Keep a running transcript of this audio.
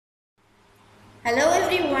Hello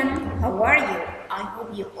everyone, how are you? I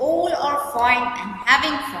hope you all are fine and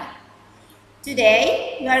having fun.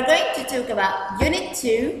 Today we are going to talk about Unit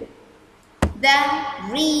 2, the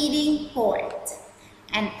reading part.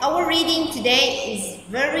 And our reading today is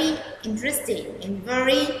very interesting and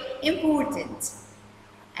very important.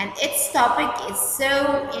 And its topic is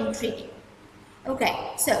so intriguing.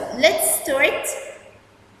 Okay, so let's start.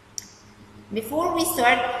 Before we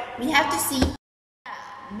start, we have to see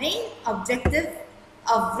the main objective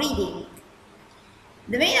of reading.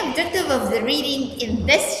 The main objective of the reading in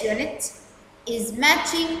this unit is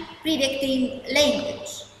matching predicting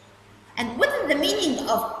language. And what is the meaning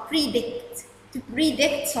of predict? To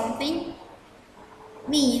predict something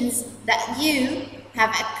means that you have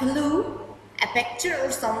a clue, a picture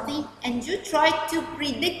or something, and you try to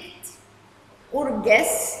predict or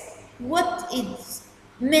guess what is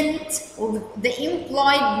meant or the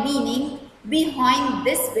implied meaning behind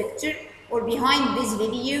this picture or behind this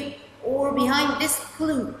video or behind this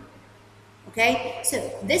clue. Okay, so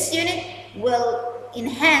this unit will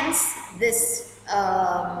enhance this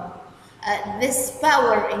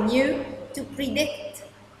power in you to predict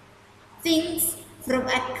things from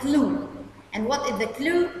a clue. And what is the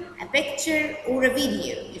clue? A picture or a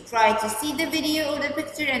video. You try to see the video or the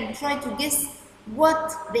picture and try to guess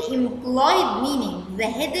what the implied meaning, the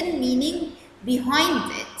hidden meaning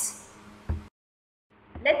behind it.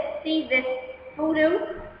 Let's see this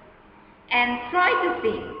photo and try to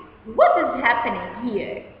see what is happening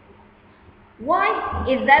here. Why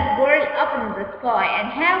is that girl up in the sky and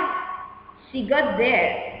how she got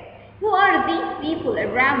there? Who are these people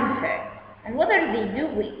around her and what are they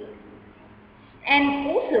doing? And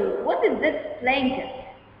also, what is this blanket?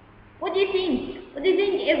 What do you think? What do you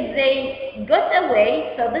think if they got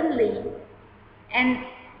away suddenly and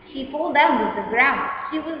she fall down to the ground?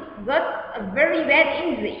 She will got a very bad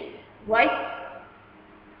injury, right?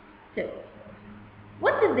 So,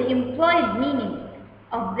 what is the implied meaning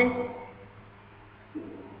of this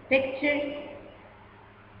picture?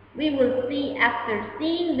 We will see after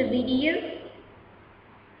seeing the video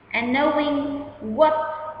and knowing what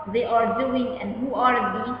they are doing and who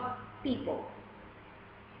are these people.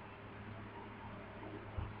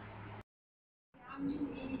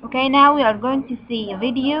 Okay, now we are going to see a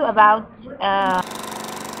video about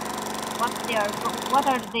what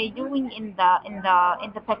are they doing in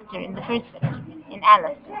the picture, in the first picture, in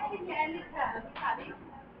Alice.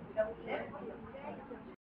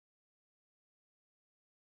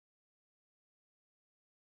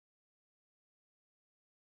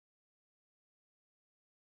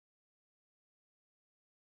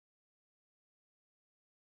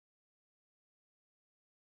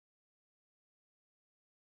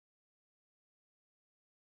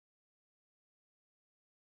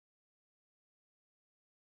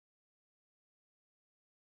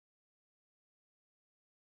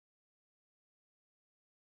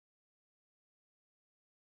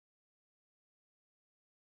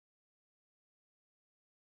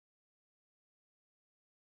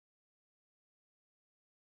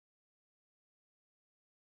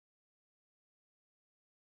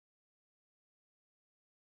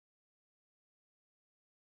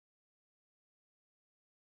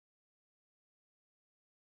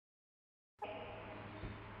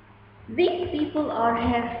 These people are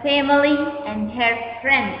her family and her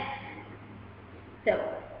friends. So,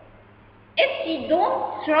 if she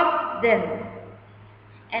don't trust them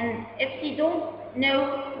and if she don't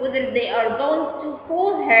know whether they are going to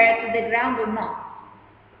pull her to the ground or not,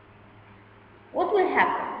 what will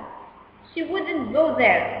happen? She wouldn't go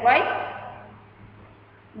there, right?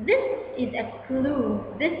 This is a clue.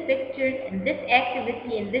 This picture and this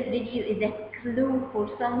activity and this video is a clue for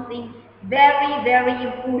something very, very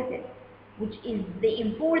important, which is the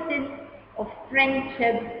importance of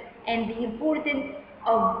friendship and the importance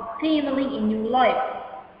of family in your life.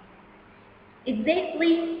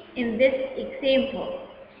 Exactly in this example,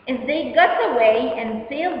 if they got away and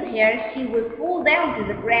failed her, she will fall down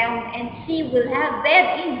to the ground and she will have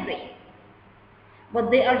bad injury.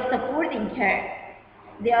 But they are supporting her.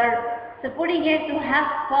 They are supporting her to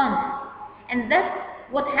have fun. And that's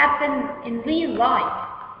what happens in real life.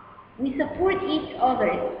 We support each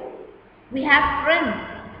other. We have friends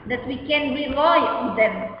that we can rely on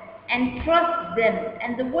them and trust them.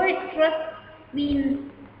 And the word trust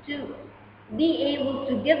means to be able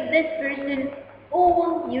to give this person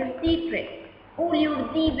all your secrets, all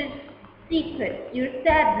your deepest secrets, your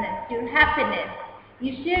sadness, your happiness.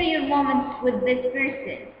 You share your moments with this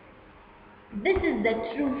person. This is the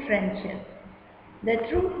true friendship. The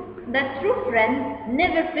true friend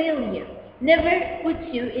never fails you. never puts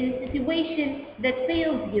you in a situation that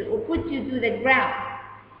fails you or puts you to the ground.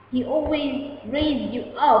 He always raises you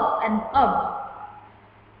up and up.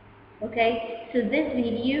 Okay, so this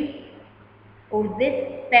video or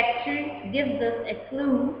this picture gives us a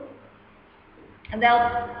clue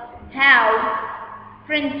about how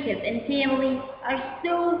friendship and family are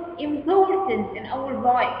so important in our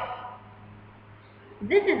life.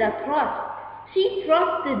 This is a trust. She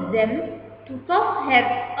trusted them to toss her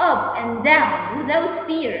up and down without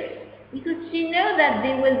fear, because she knew that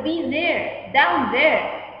they will be there, down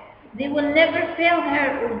there. They will never fail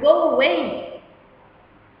her or go away.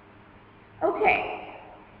 Okay,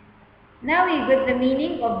 now you got the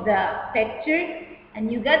meaning of the picture,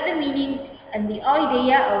 and you got the meaning and the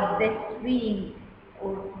idea of this reading,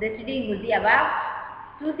 or this reading will be about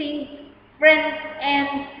two things: friends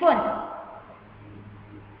and fun.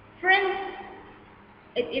 Friends,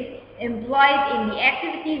 it is implied in the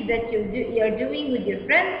activities that you are doing with your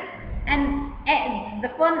friends, and the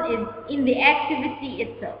fun is in the activity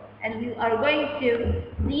itself. And we are going to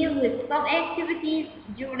deal with some activities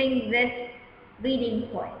during this reading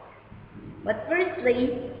point. But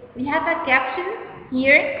firstly, we have a caption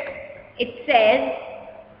here. It says,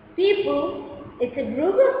 people, it's a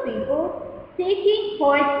group of people taking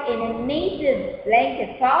part in a native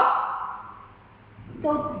blanket toss.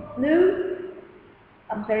 Kotzebue,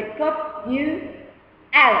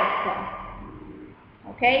 Alaska.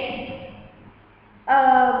 Okay?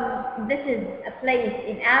 This is a place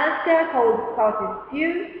in Alaska called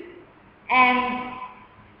Kotzebue, and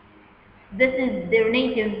this is their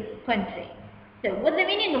native country. So what the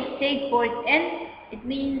meaning of take part in? It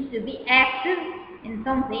means to be active in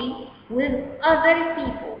something with other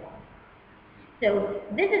people. So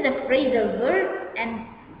this is a phrasal verb, and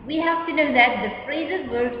we have to know that the phrasal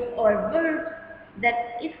verbs are verbs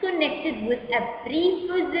that is connected with a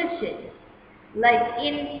preposition, like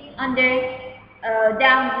in, under,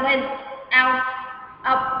 down, with, out,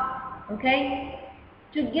 up, okay?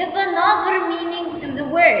 To give another meaning to the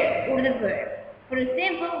word or the verb. For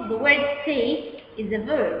example, the word take is a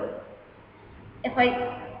verb. If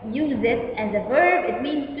I use it as a verb, it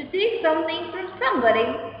means to take something from somebody.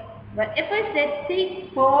 But if I said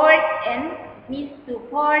take part in, it means to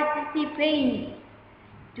participate,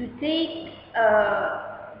 to take,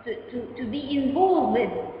 to be involved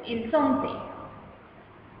in something.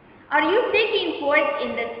 Are you taking part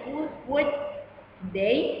in the school sport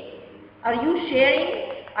today? Are you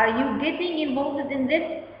sharing? Are you getting involved in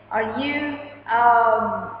this? Are you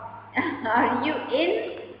are you in?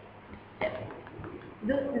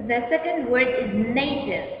 The second word is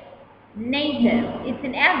native. Native. It's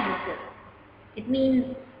an adjective. It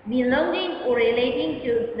means belonging or relating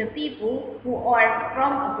to the people who are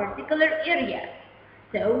from a particular area.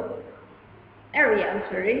 So,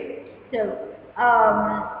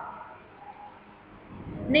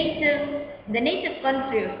 native, the native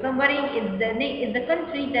country of somebody is the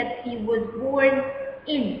country that he was born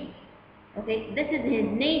in. Okay, this is his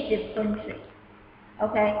native country.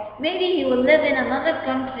 Okay, maybe he will live in another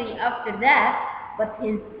country after that, but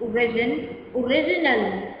his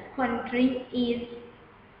original country is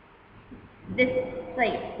this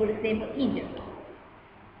place, for example, Egypt.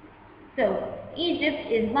 So,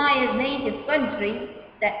 Egypt is Maya's native country.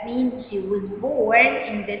 That means she was born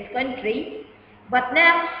in this country, but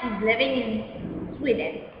now she's living in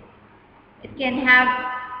Sweden. It can have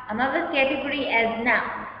another category as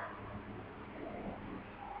noun.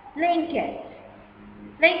 Blanket.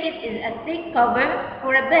 Blanket is a thick cover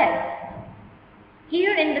for a bed.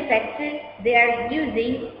 Here in the picture, they are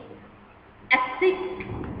using a thick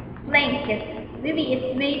blanket. Maybe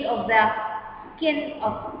it's made of the skin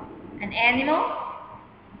of an animal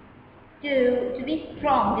to be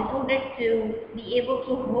strong, in order to be able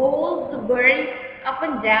to hold the bird up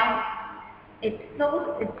and down. It's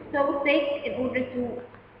so thick in order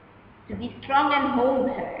to be strong and hold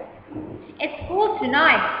her. It's cold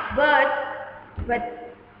tonight, but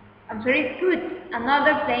I'm sorry, put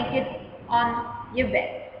another blanket on your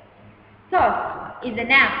bed. Toss is a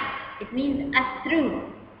noun. It means a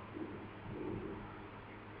through.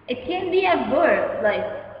 It can be a verb,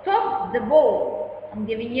 like toss the ball. I'm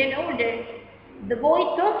giving you an order. The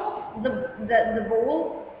boy tossed the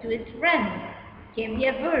ball to his friend. It can be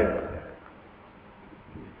a verb.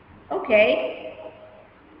 Okay.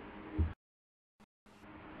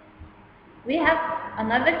 We have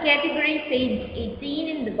another category, page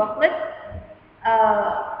 18 in the booklet.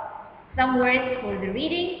 Some words for the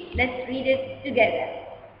reading. Let's read it together.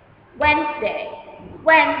 Wednesday.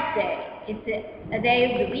 Wednesday. It's a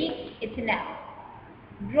day of the week. It's a noun.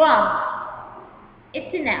 Drunk.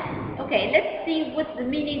 It's a noun. Okay, let's see what's the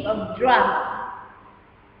meaning of drama.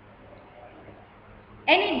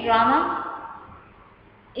 Any drama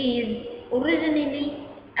is originally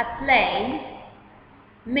a play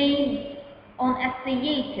made on a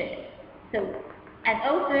theater. So, an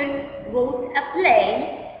author wrote a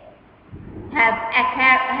play, have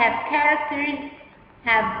characters,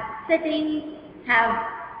 have settings, have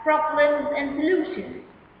problems and solutions.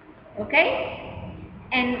 Okay?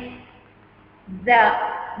 And the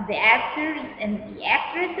the actors and the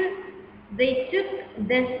actresses, they took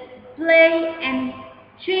this play and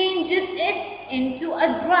changed it into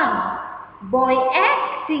a drama by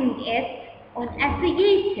acting it on a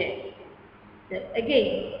theater. So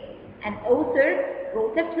again, an author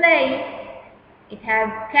wrote a play. It has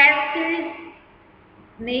characters,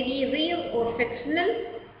 maybe real or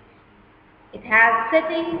fictional. It has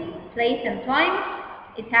settings, place and time.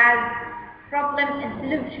 It has problem and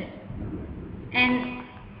solution. And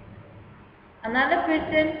another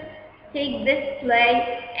person take this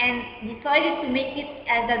play and decided to make it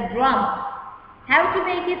as a drama. How to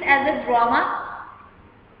make it as a drama?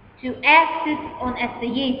 To act it on a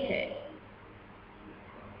theater.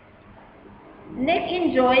 Nick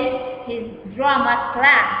enjoys his drama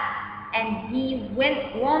class and he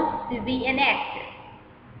wants to be an actor.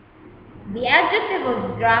 The adjective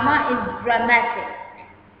of drama is dramatic.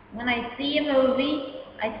 When I see a movie,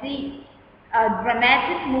 I see a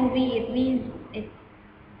dramatic movie, it means it's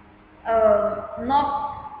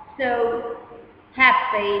not so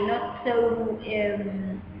happy, not so,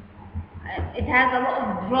 it has a lot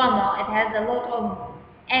of drama, it has a lot of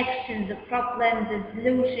actions, the problems and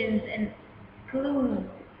solutions and clues.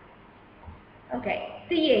 Okay,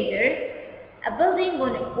 theater, a building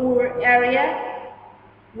or area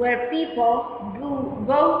where people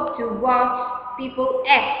go to watch people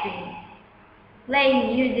acting,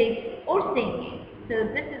 playing music or singing. So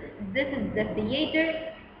this is the theater.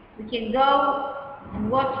 We can go and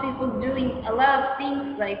watch people doing a lot of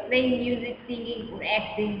things like playing music, singing, or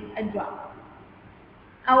acting a drama.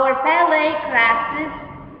 Our ballet class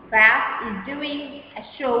is doing a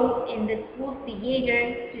show in the school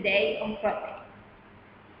theater today on Friday.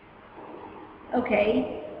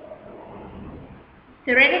 Okay.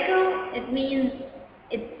 Theoretical, it means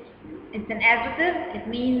it's an adjective. It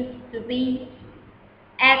means to be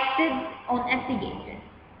acted on a theater.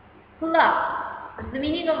 Club. What's the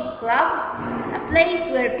meaning of club? A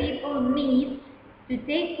place where people meet to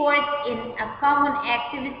take part in a common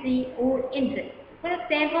activity or interest. For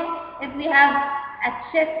example, if we have a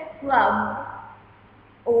chess club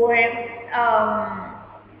or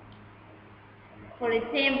for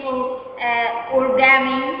example,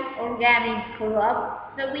 origami club.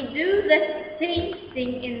 So we do the same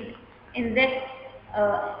thing in this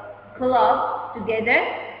club together,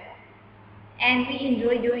 and we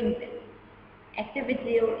enjoy doing this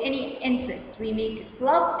activity or any interest. We make a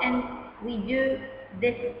club and we do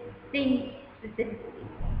this thing specifically.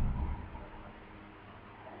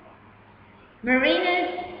 Mariners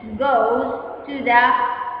goes to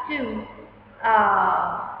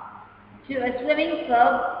a swimming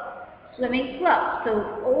club. So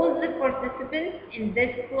all the participants in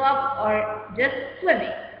this club are just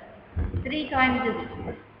swimming 3 times a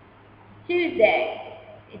week. Tuesday,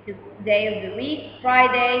 it's a day of the week.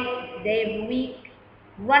 Friday, it's a day of the week.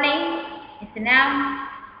 Running, it's a noun.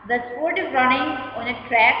 The sport of running on a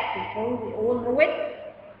track, we all know it.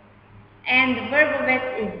 And the verb of it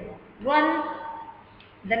is run.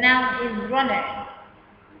 The noun is runner.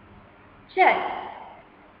 Chess,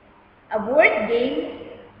 a board game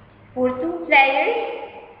for 2 players,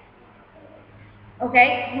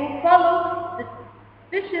 okay, who follow the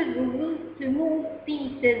special rules to move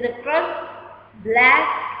pieces across black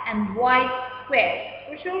and white squares.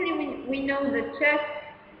 For sure, we know that chess,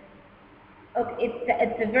 okay,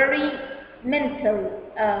 it's a very mental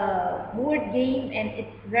board game and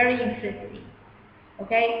it's very interesting.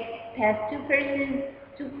 Okay, it has 2 persons,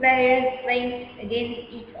 2 players playing against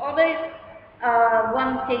each other.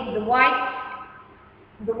 One takes the white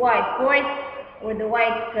board or the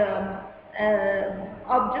white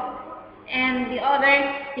object, and the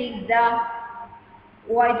other takes the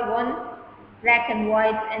white one, black and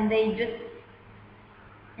white, and they just,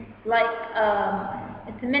 it's like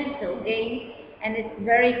it's a mental game and it's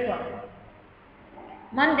very fun.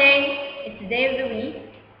 Monday, it's the day of the week.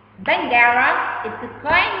 Bhangra, it's a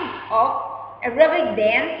kind of aerobic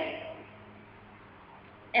dance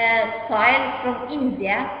style from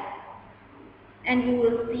India, and you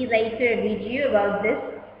will see later a video about this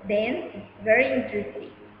dance. It's very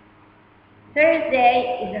interesting.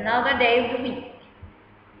 Thursday is another day of the week.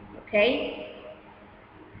 Okay?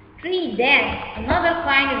 street dance, another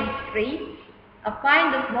kind of street, a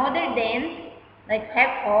kind of modern dance like hip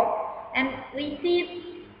hop, and we see it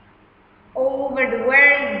all over the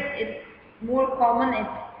world. It's more common.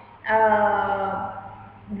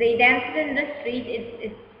 They dance in the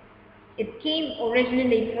street. It came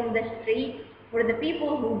originally from the street for the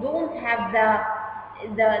people who don't have the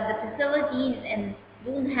facilities and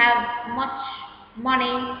don't have much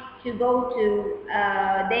money to go to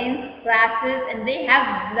dance classes, and they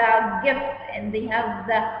have the gift and they have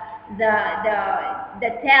the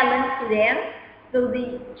talent to dance, so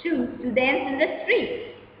they choose to dance in the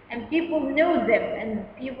street, and people know them and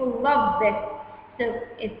people love this. So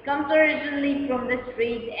it comes originally from the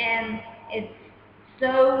street, and it's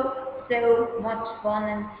so much fun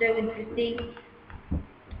and so interesting,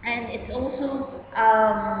 and it's also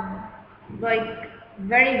like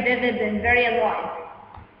very vivid and very alive.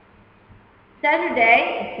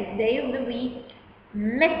 Saturday is the day of the week.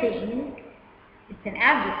 Missing, it's an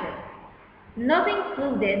adjective. Not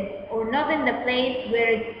included or not in the place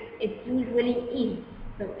where it usually is.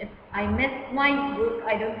 So if I miss my book,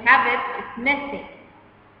 I don't have it, it's missing.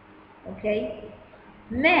 Okay?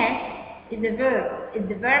 Miss is a verb. It's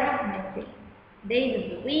the verb of missing. Days of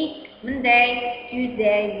the week: Monday,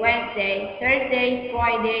 Tuesday, Wednesday, Thursday,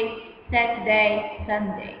 Friday, Saturday,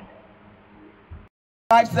 Sunday.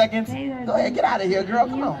 5 seconds. Go ahead, get out of here, girl.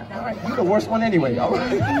 Come on. All right, you're the worst one anyway. All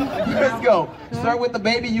right, let's go. Start with the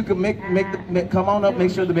baby. You can come on up.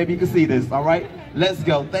 Make sure the baby can see this. All right, let's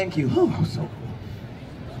go. Thank you. Oh, I'm so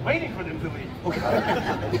waiting for them to leave. Okay.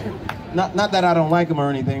 Not that I don't like them or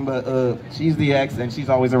anything, but she's the ex and she's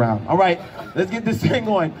always around. All right, let's get this thing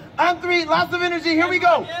going. On three, lots of energy. Here we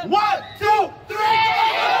go. 1, 2, 3.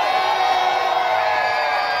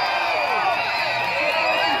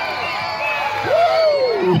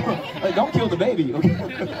 Hey, don't kill the baby, okay?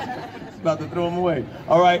 It's about to throw him away.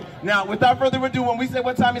 All right, now, without further ado, when we say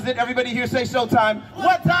what time is it, everybody here say showtime.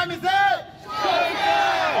 What time is it?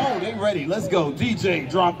 Showtime! Oh, they ready. Let's go. DJ,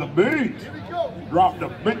 drop the beat. Here we go. Drop the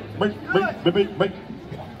beat.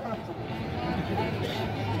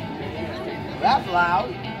 That's loud.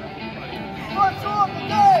 What's on the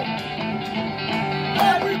day?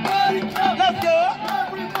 Everybody clap. Let's go.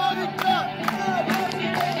 Everybody clap.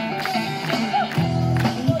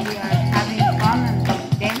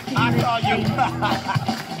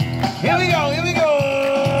 Here we go, here we go!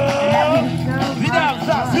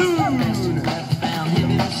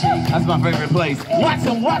 That's my favorite place. Watch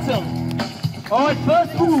him! Oh, it's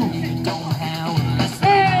first move!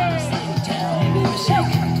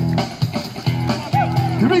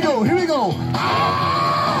 Here we go! In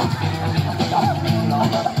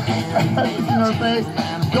her face.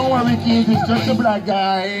 Don't worry, kids, it's just a black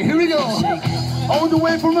guy. Here we go! All the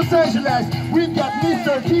way from Los Angeles, we've got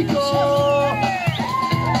Mr. Kiko!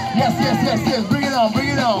 Yes, bring it on,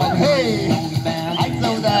 hey! I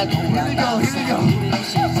know that, here we go,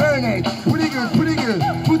 Serenade, pretty good,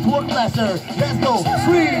 footwork master, let's go,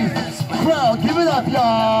 freeze, crowd, give it up,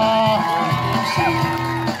 y'all!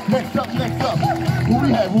 Next up, who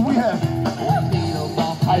we have?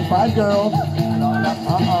 High five, girl,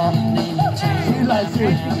 she likes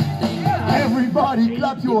it. Everybody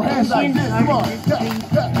clap your hands like this, come on,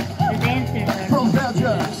 from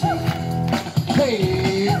Belgium,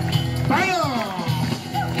 hey, bam!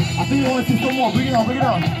 I think you want to see some more, bring it on.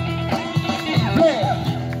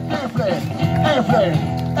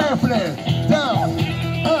 Airflare, down,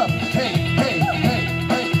 up, hey,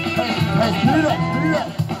 split it up.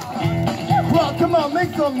 Crowd, come on,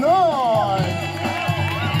 make some noise.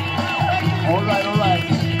 All right.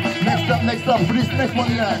 Next up, for this next one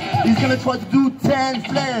here, he's gonna try to do 10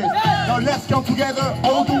 flares. Now let's count together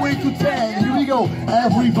all the way to 10. Here we go.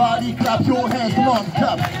 Everybody clap your hands. Come on,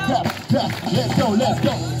 clap. Let's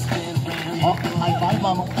go. Oh, high five,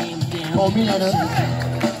 mama. Call me later.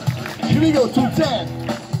 Here we go to 10.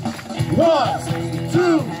 1, 2, 3,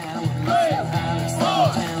 4,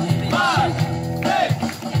 5, 6,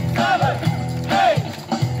 7, 8,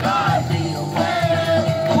 9,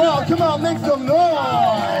 10. Well, come on, make some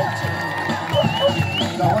noise.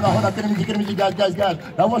 Now, hold on, get a music, guys.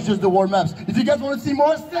 That was just the warm-ups. If you guys want to see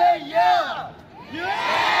more, say yeah!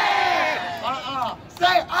 Yeah!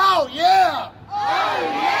 Say oh yeah! Oh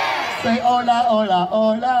yeah! Say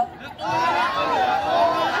hola.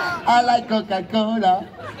 I like Coca-Cola.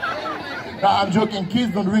 No, I'm joking,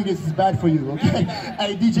 kids, don't drink this, it's bad for you, okay?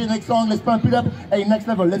 Hey, DJ, next song, let's pump it up. Hey, next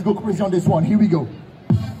level, let's go crazy on this one, here we go.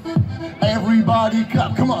 Everybody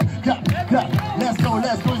clap, come on, clap. Let's go,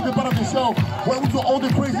 it's the part of the show where we do all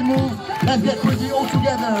the crazy moves. Let's get crazy all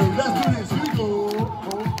together. Let's do this, here we go.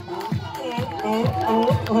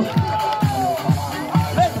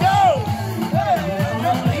 Let's go!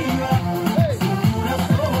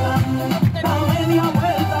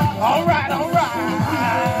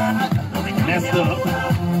 up?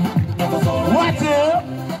 What's up?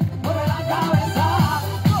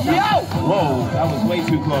 Yo! Whoa, that was way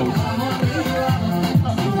too close.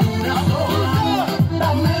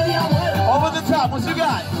 Over the top, what you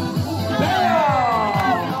got?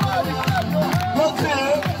 Bam! What's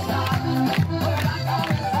up?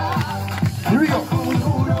 Here we go.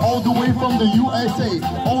 All the way from the USA.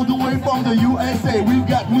 All the way from the USA. We've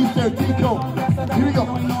got Mr. Tico. Here we go.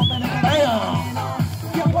 Bam!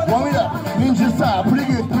 Warm it up. Ninja style. Pretty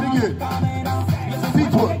good, pretty good.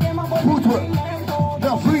 Feet work. Foot work.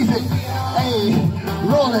 Now freeze it. Hey.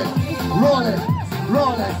 Roll it. Roll it.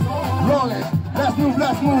 Roll it. Roll it. Let's move,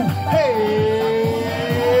 let's move. Hey.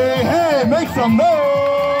 Hey. Make some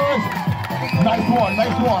noise. Nice one,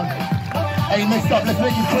 nice one. Hey, next up, let's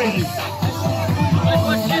make it crazy.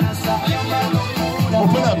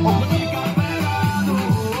 Open up, open.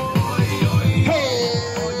 Hey!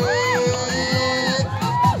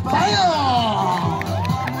 Fire!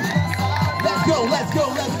 Let's go, let's go,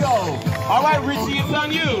 let's go. All right, Richie, it's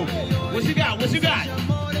on you. What you got? What you got?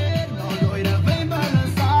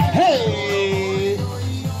 Hey!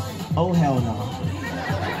 Oh, hell no.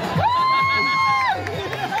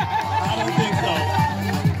 I don't think so.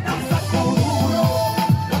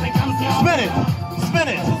 Spin it, spin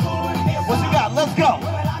it. What you got? Let's go.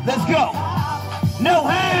 Let's go. No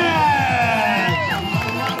hands.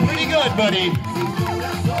 Pretty good, buddy.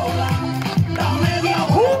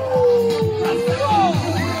 Woo.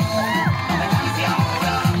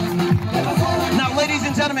 Now, ladies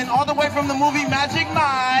and gentlemen, all the way from the movie Magic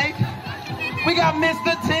Mike, we got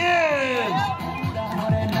Mr. Tibbs.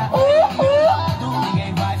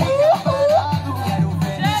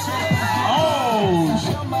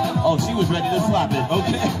 Oh, she was ready to slap it.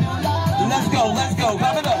 Okay. Let's go, let's go.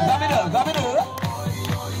 Grab it up, grab it up, grab it up.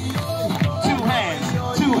 Two hands,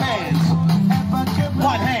 two hands.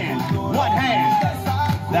 One hand, one hand.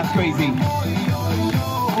 That's crazy.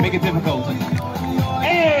 Make it difficult.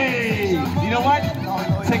 Hey! You know what?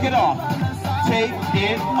 Take it off. Take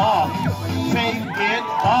it off. Take it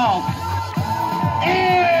off.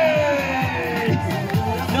 Hey!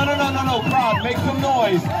 No, no, no, no, no. Crowd, make some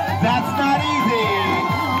noise. That's not easy.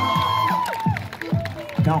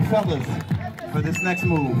 Now, fellas, for this next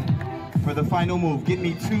move, for the final move, get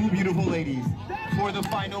me two beautiful ladies for the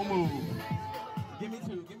final move. Give me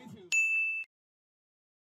two, give me two.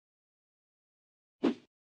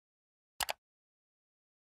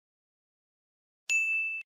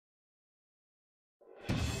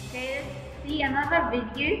 Okay, let's see another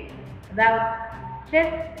video about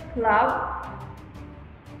chess club.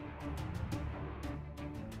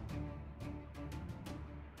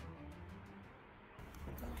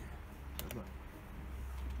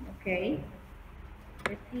 Okay,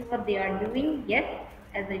 let's see what they are doing. Yes,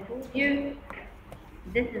 as I told you,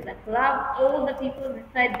 this is a club. All the people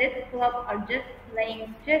inside this club are just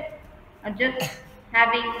playing chess, are just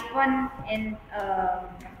having fun in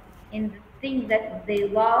the thing that they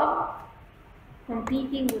love,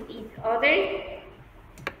 competing with each other.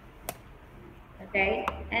 Okay,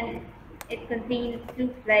 and it contains 2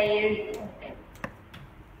 players. Okay.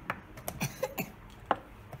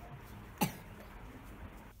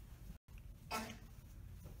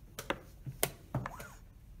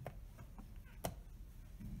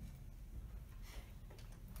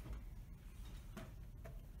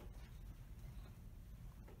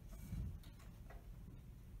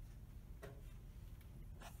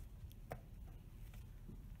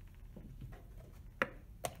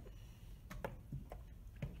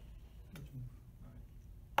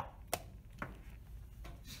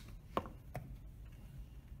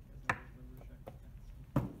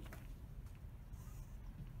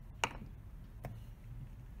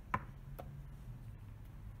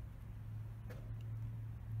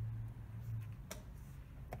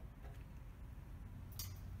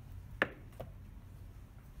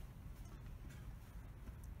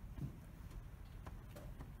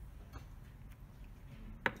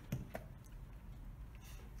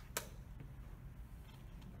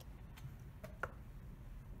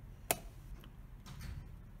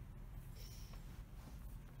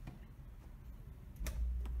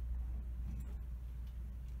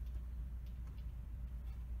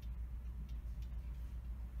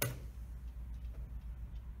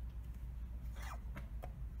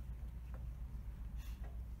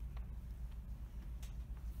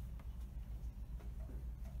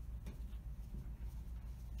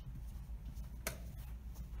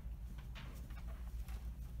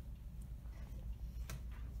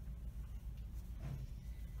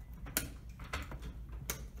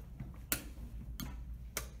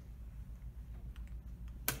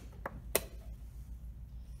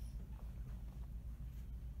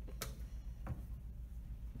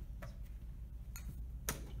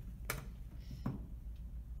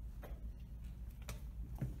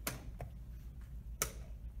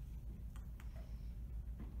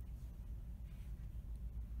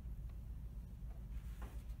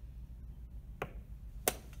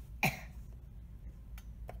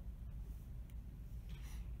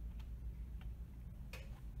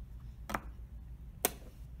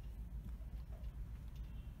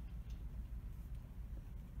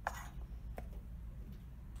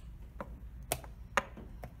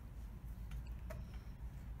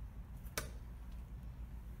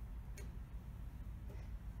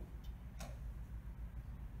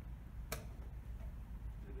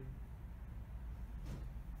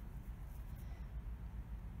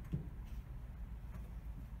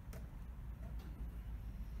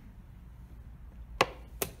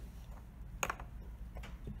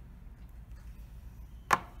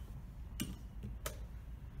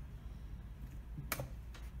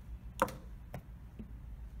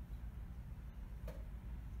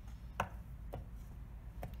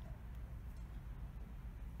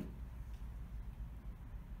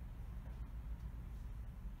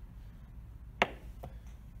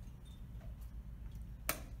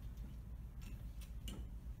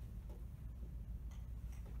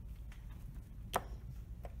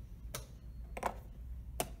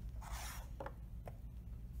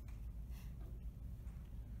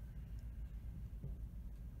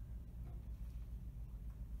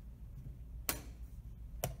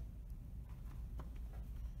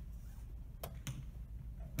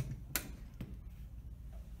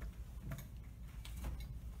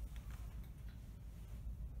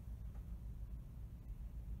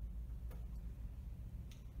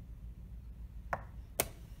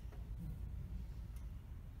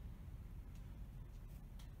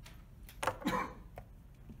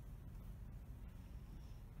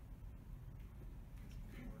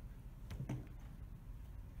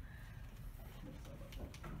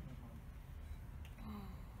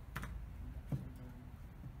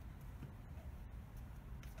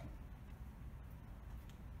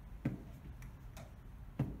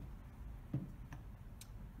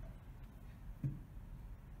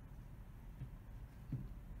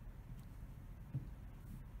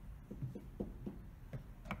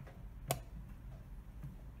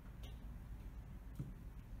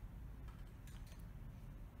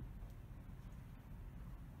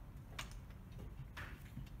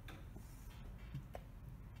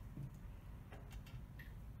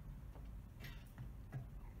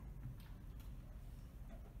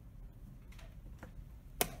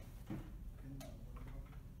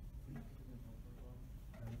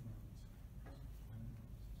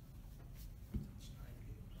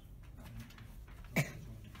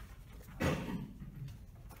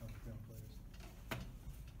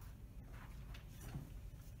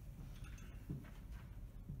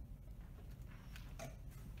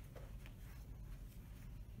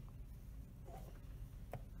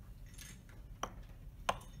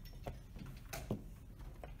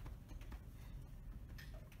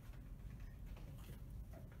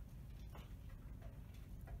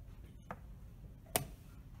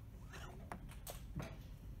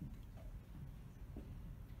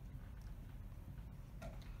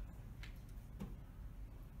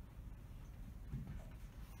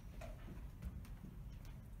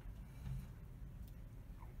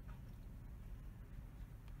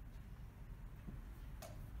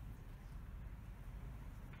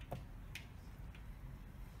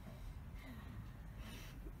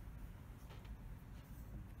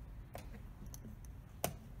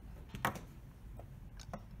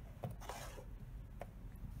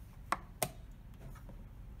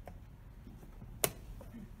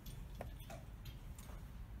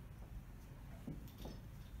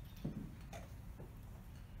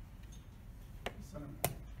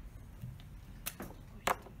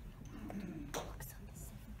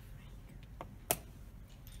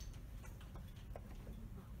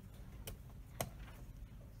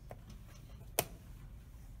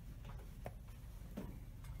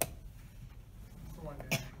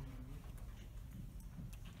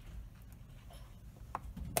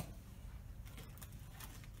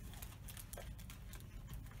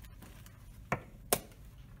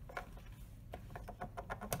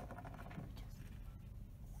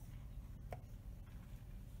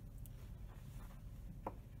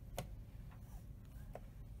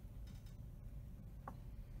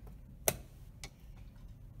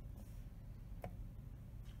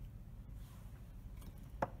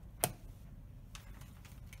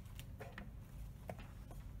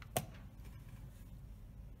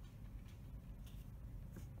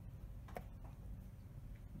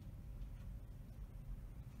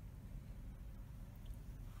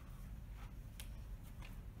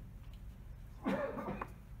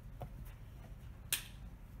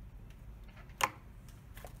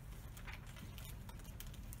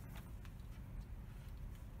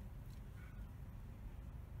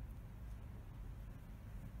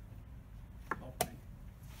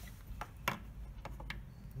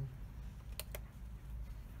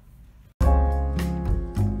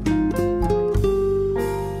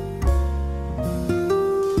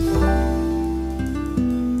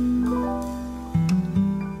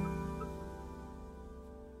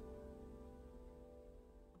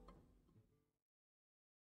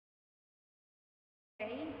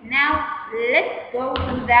 Okay, now let's go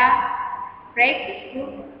to the practice book.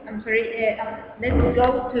 Let's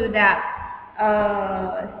go to the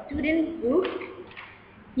student book.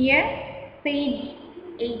 Here, page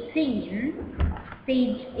 18.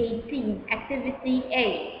 Page 18, activity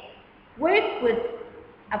A. Work with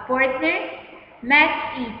a partner.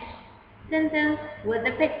 Match each sentence with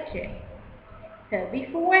a picture. So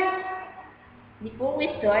before we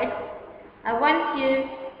start, I want you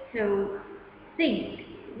to think,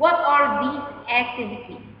 what are these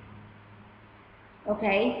activities?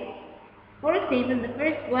 Okay, for example, the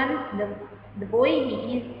first one, the boy,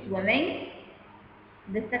 he is swimming.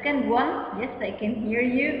 The second one, yes, I can hear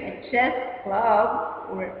you, a chess club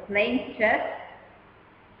or playing chess.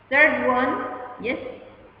 Third one, yes,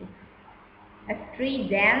 a street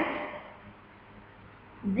dance.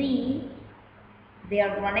 D, they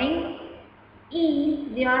are running. E,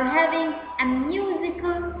 they are having a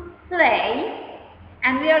musical play.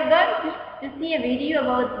 And we are going to see a video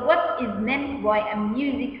about what is meant by a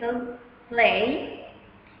musical play.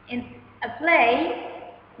 In a play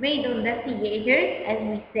made on the theater, as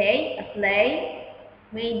we say, a play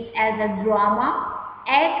made as a drama,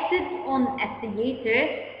 acted on a theater,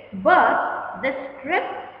 but the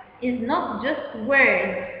script is not just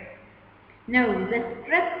words. No, the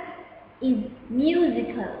script is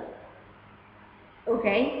musical.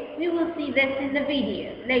 Okay, we will see this in the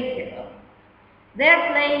video later on. They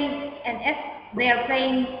are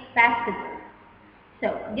playing basketball.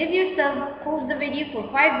 So give yourself, pause the video for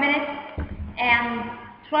 5 minutes and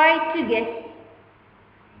try to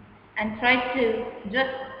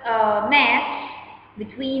just match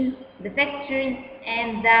between the pictures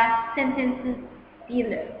and the sentences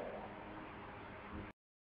below.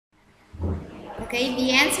 Okay,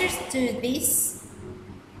 the answers to this.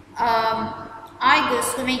 I go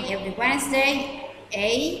swimming every Wednesday.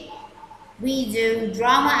 A. We do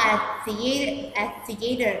drama at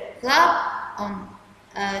theater club on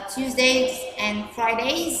Tuesdays and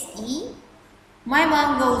Fridays. E. My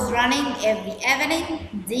mom goes running every evening.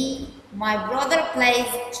 D. My brother plays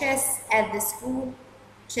chess at the school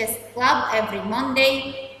chess club every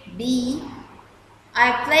Monday. B.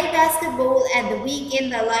 I play basketball at the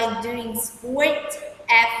weekend. I like doing sport.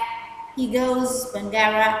 F. He does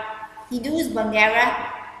Bangara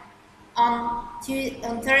on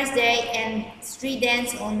Thursday and street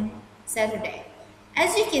dance on Saturday.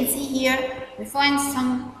 As you can see here, we find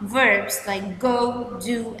some verbs like go,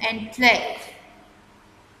 do, and play.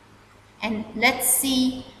 And let's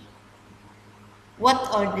see what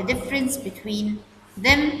are the difference between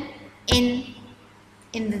them in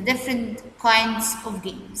the different kinds of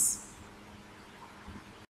games.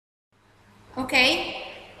 Okay,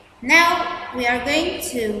 now we are going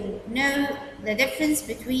to know the difference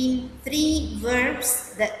between three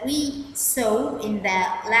verbs that we saw in the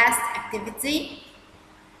last activity,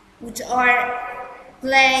 which are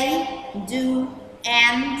play, do,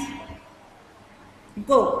 and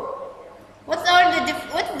go. What's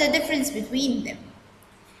the difference between them?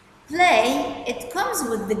 Play, it comes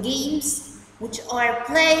with the games which are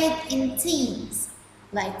played in teams,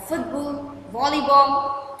 like football,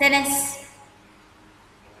 volleyball, tennis.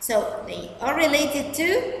 So they are related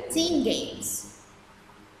to team games.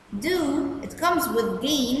 Do, it comes with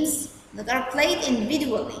games that are played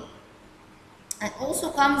individually, and also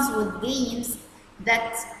comes with games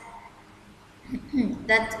that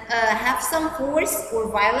have some force or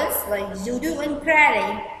violence, like judo and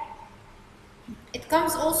karate. It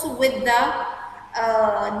comes also with the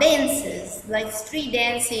dances, like street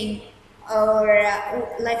dancing, or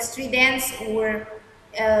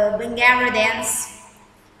Bangara dance.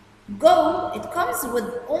 Go, it comes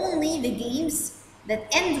with only the games that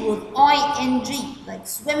end with ing, like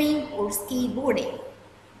swimming or skateboarding.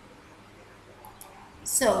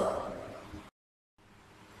 So,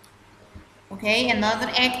 okay, another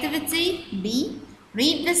activity, B.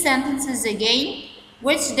 Read the sentences again.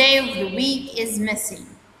 Which day of the week is missing?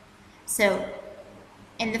 So,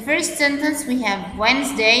 in the first sentence we have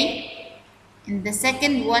Wednesday. In the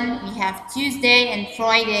second one we have Tuesday and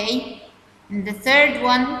Friday. In the third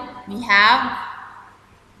one we have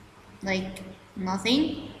like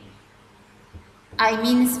nothing. I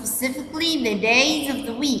mean specifically the days of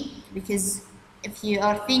the week, because if you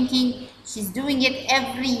are thinking she's doing it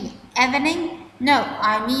every evening, no,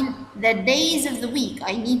 I mean the days of the week.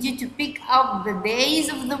 I need you to pick up the days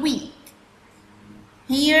of the week.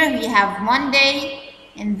 Here we have Monday,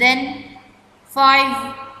 and then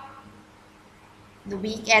 5 at the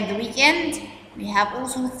weekend. We have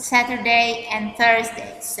also Saturday and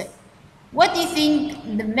Thursday. So, what do you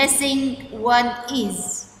think the missing one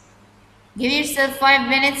is? Give yourself 5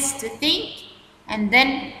 minutes to think. and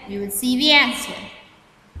then we will see the answer.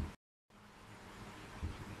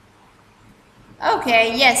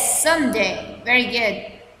 Okay, yes, Sunday. Very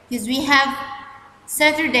good. Because we have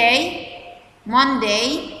Saturday,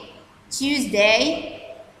 Monday,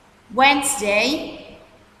 Tuesday, Wednesday,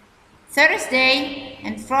 Thursday,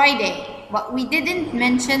 and Friday. But we didn't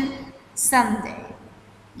mention Sunday.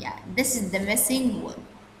 Yeah, this is the missing one.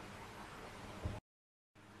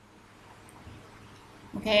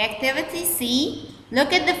 Okay, activity C.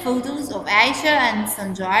 Look at the photos of Aisha and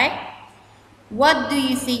Sanjay. What do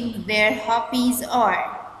you think their hobbies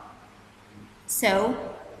are? So,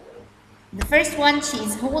 the first one, she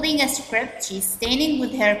is holding a script. She is standing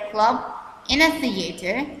with her club in a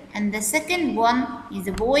theater. And the second one is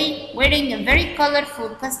a boy wearing a very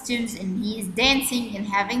colorful costumes and he is dancing and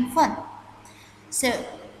having fun. So,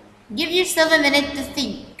 give yourself a minute to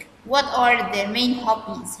think. What are their main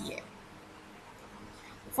hobbies here?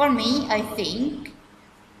 For me, I think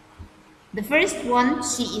the first one,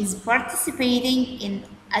 she is participating in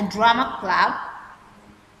a drama club.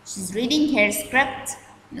 She's reading her script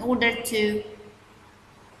in order to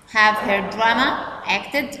have her drama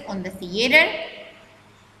acted on the theater.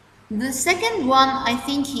 The second one, I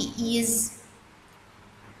think he is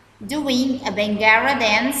doing a Bangara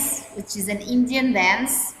dance, which is an Indian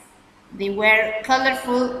dance. They wear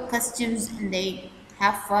colorful costumes and they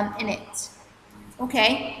have fun in it.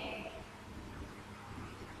 Okay.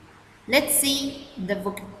 Let's see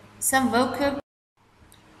some vocab.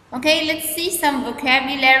 Okay, let's see some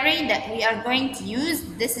vocabulary that we are going to use.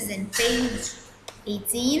 This is in page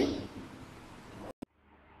 18.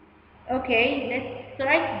 Okay, let's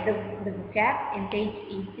start the vocab in page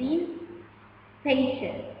 18.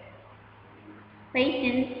 Patient.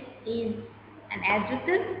 Patient is an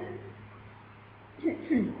adjective.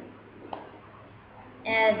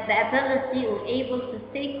 The ability or able to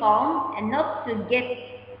stay calm and not to get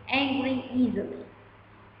angry easily.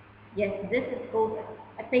 Yes, this is called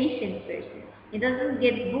a patient person. He doesn't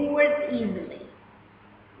get bored easily.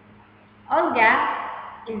 Olga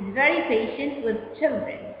is very patient with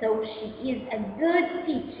children, so she is a good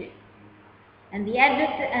teacher. And the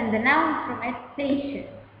adjective and the noun from it, patient.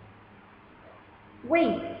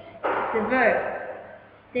 Wait, it's a verb.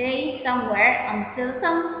 Stay somewhere until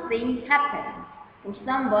something happens, or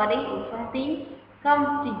somebody or something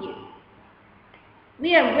comes to you.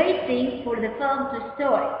 We are waiting for the film to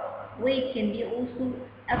start. Wait can be also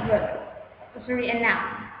a verb, a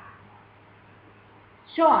noun.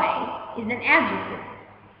 Shy is an adjective.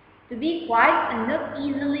 To be quiet and not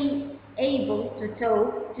easily able to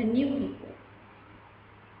talk to new people.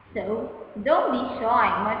 So, don't be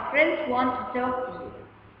shy. My friends want to talk to you.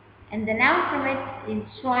 And the noun from it is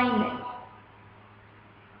shyness.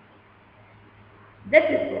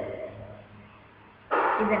 Difficult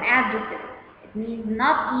is an adjective. It means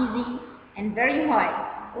not easy and very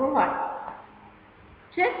hard or hard.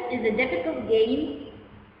 Chess is a difficult game,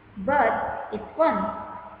 but it's fun.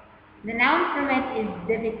 The noun from it is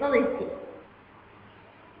difficulty.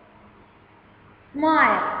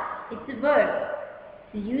 Smile, it's a verb.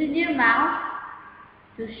 To use your mouth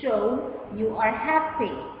to show you are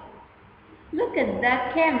happy. Look at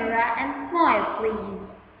the camera and smile, please.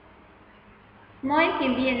 Smile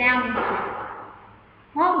can be a noun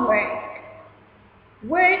too. Homework.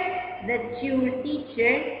 Work that your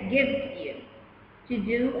teacher gives you to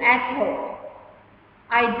do at home.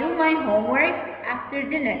 I do my homework after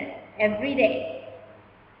dinner every day.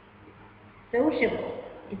 Sociable.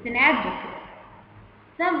 It's an adjective.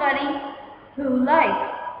 Somebody who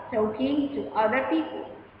likes talking to other people.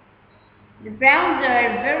 The Browns are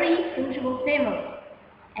a very sociable family,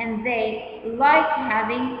 and they like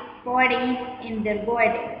having parties in their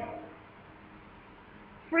garden.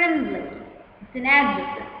 Friendly. It's an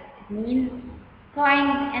adjective. It means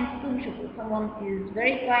kind and sociable. Someone who is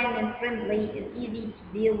very kind and friendly is easy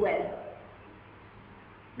to deal with.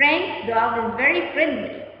 Frank's dog is very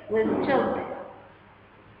friendly with children.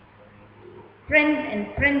 Friend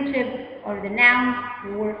and friendship are the nouns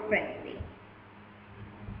for friendly.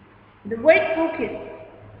 The word focus.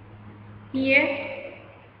 Here,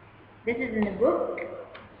 this is in the book,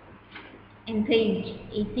 in page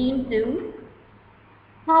 18 too.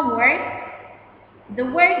 Homework. The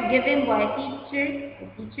work given by teachers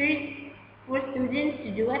for students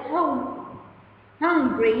to do at home.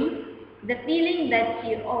 Hungry. The feeling that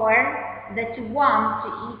you want to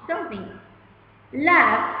eat something.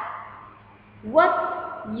 Laugh. What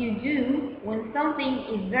you do when something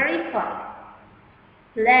is very fun.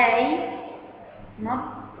 Play,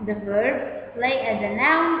 not the verb. Play as a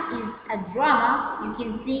noun is a drama you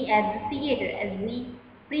can see at the theater, as we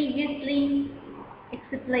previously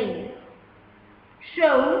explained.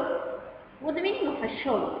 Show. What's the meaning of a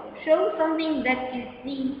show? Show something that you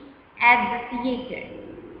see at the theater.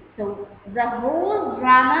 So the whole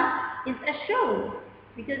drama is a show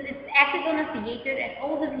because it's acted on a theater and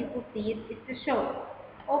all the people see it. It's a show,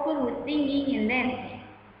 often with singing and dancing.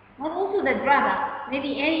 Not also the drama,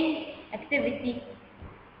 maybe any activity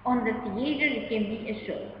on the theater, it can be a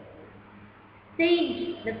show.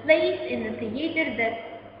 Stage, the place in the theater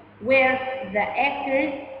where the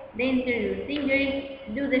actors, dancers or singers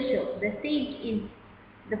do the show. The stage is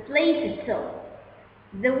the place itself.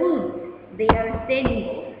 The wood they are standing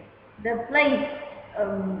on. The place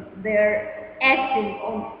they're acting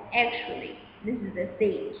on actually. This is the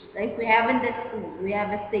stage. Like we have in the school, we have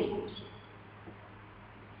a stage.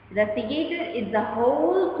 The theater is the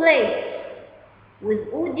whole place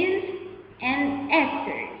with audience and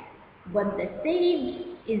actors. But the stage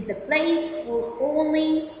is the place for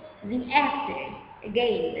only the actors.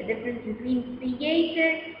 Again, the difference between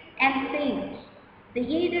theater and stage.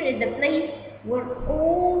 Theater is the place where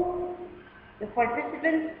all the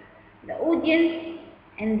participants, the audience,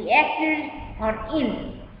 and the actors are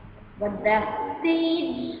in. But the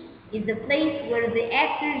stage is the place where the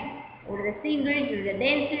actors or the singers or the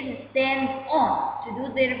dancers stand on to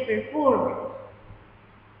do their performance.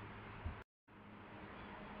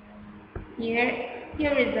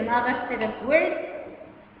 Here is another set of words.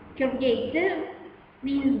 Creative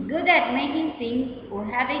means good at making things or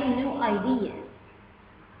having new ideas,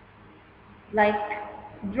 like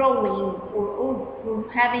drawing or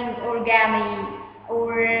having origami,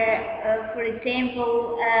 or for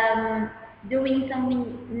example, doing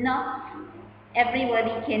something not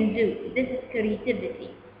everybody can do. This is creativity,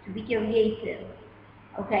 to be creative,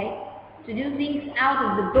 okay? To do things out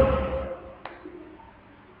of the book.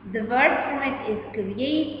 The verb from it is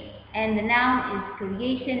create, and the noun is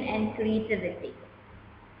creation and creativity.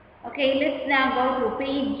 Okay, let's now go to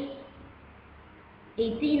page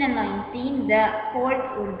 18 and 19, the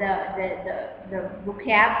part or the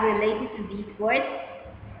vocab related to these words.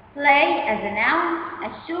 Play as a noun, a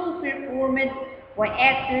show performed by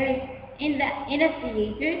actors in a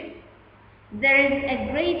theater. There is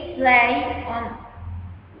a great play on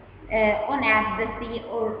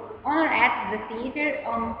at the theater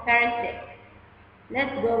on Thursday.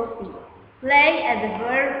 Let's go see. Play as a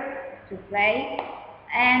verb, to play,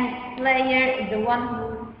 and player is the one who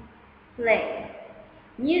plays.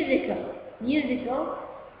 Musical,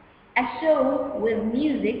 a show with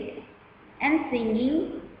music and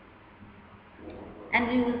singing, and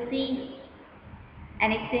we will see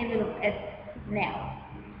an example of it now.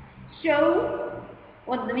 Show,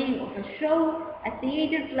 what's the meaning of a show? A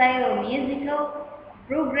theater play or musical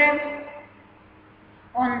program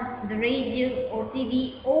on the radio or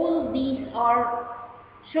TV. All of these are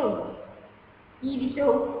shows. TV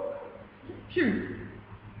show,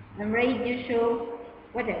 a radio show,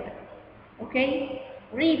 whatever. Okay?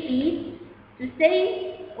 Repeat, to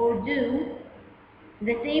say or do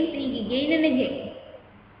the same thing again and again.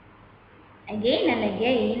 Again and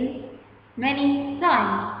again, many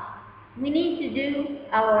times. We need to do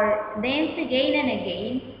our dance again and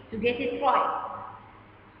again to get it right.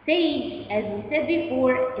 Stage, as we said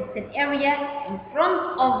before, is an area in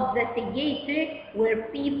front of the theater where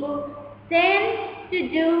people stand to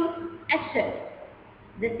do a show.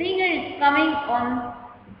 The singer is coming on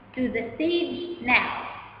to the stage now.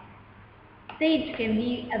 Stage can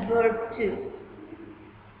be a verb too.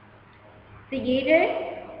 Theater,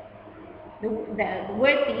 the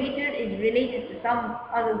word theater is related to some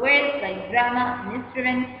other words like drama,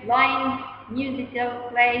 instruments, lines, musical,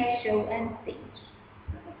 play, show, and stage.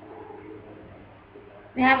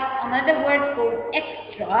 We have another word called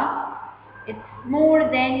extra. It's more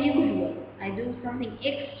than usual. I do something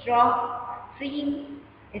extra, extreme.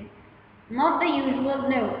 It's not the usual,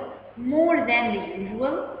 no, more than the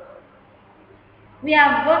usual. We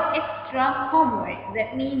have got extra homework.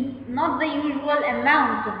 That means not the usual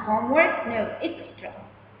amount of homework, no, extra.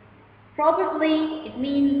 Probably it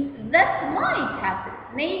means that might happen,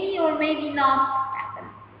 maybe or maybe not happen.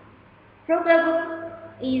 Probable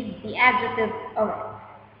is the adjective of it.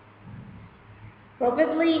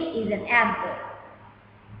 Probably is an adverb.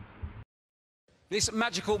 This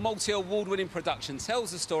magical multi-award-winning production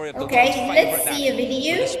tells the story of the world's Okay, favourite let's see a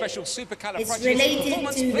video. With a special It's related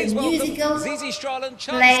supercalifragilisticexpialidocious to the Please welcome musical Zizi Strahlen,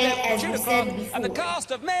 Charlie play, Stepp, as we Julia said Grant, and the before.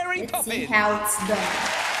 cast of Mary Let's Poppins. see how it's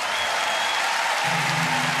done.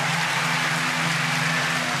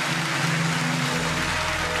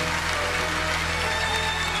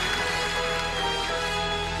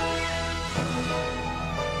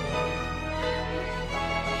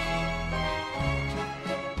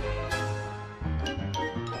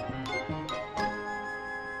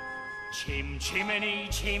 Chim chimney,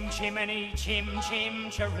 chim chimney, chim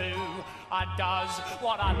chim chiroo. I does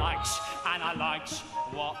what I likes, and I likes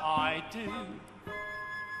what I do.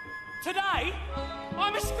 Today,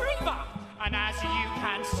 I'm a screever, and as you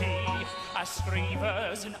can see, a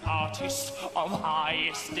screever's an artist of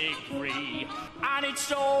highest degree. And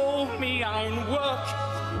it's all me own work,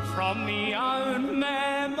 from me own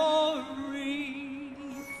memory.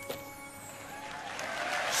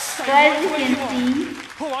 So as you can see,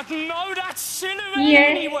 Oh, I know that cinema here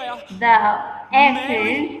anywhere. the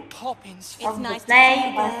actors Poppins. of the nice to play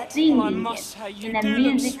see you, are Bert. singing Well, I must it say, you in a do look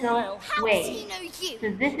musical swell. How way. does he know you?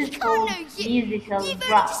 So this is He called can't know you. musical You've only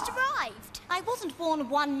drama. just arrived. I wasn't born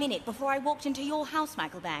 1 minute before I walked into your house,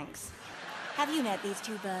 Michael Banks. Have you met these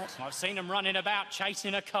two, Bert? I've seen them running about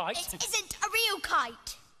chasing a kite. It isn't a real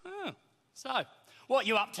kite. Oh, so, what are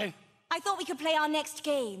you up to? I thought we could play our next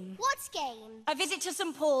game. What game? A visit to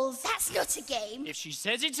St. Paul's. That's not a game. If she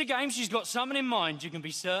says it's a game, she's got something in mind. You can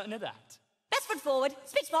be certain of that. Best foot forward.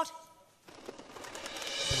 Spit spot.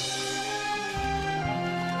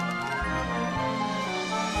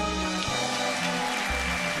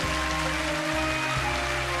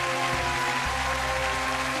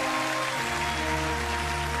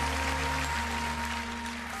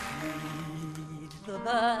 The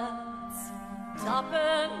birds,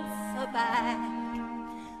 tuppence a bag,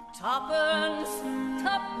 tuppence,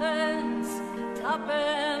 tuppence,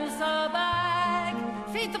 tuppence a bag.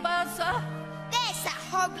 Feed the birds, sir. There's that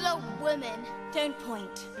horrible old woman. Don't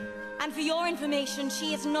point. And for your information,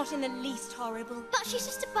 she is not in the least horrible. But she's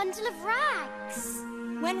just a bundle of rags.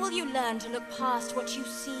 When will you learn to look past what you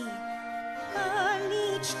see?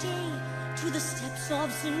 Early each day to the steps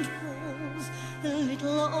of St. Paul's, the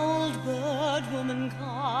little old bird woman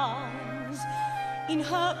comes. In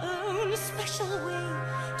her own special way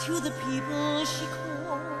to the people she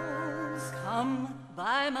calls. Come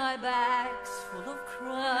buy my bags full of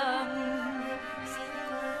crumbs.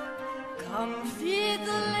 Come feed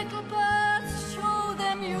the little birds, show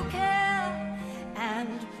them you care,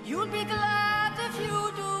 and you'll be glad if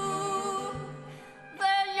you do.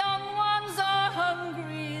 Their young ones are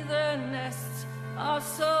hungry, their nests are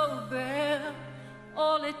so bare.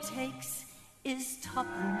 All it takes is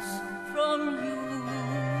tuppence from you.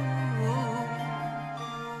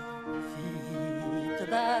 Feed the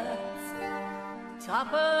birds,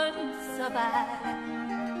 tuppence a bag,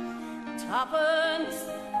 tuppence,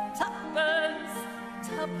 tuppence,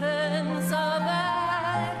 tuppence a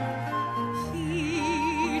bag.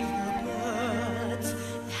 Feed the birds,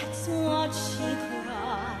 that's what she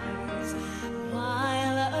cries,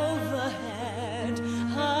 while overhead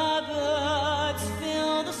her birds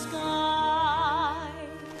fill the skies.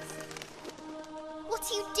 What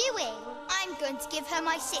are you doing? I'm going to give her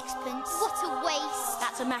my sixpence. What a waste.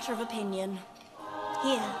 That's a matter of opinion.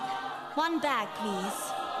 Here, one bag,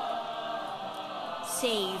 please.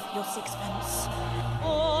 Save your sixpence.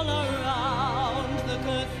 All around the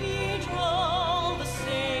cathedral, the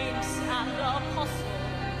saints and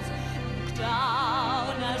apostles look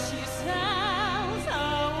down as she stands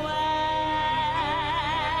her wares.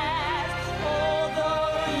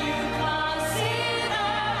 Although you can't see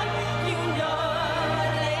them, you know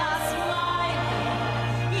they are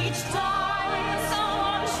smiling each time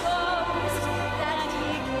someone shows that he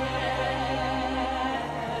cares.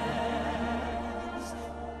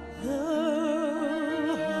 Her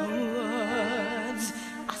words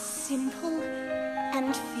are simple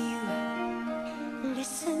and few.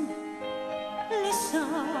 Listen,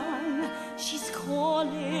 listen, she's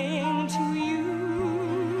calling to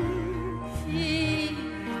you. Feed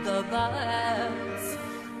the birds,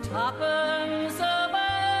 tuppence a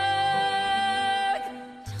bag,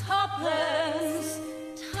 tuppence,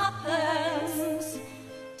 tuppence,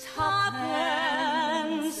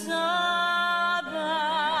 tuppence a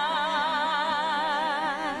bag.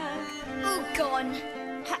 Oh, gone.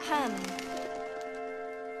 Ahem.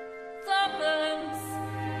 Tuppence,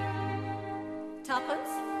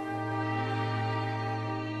 tuppence,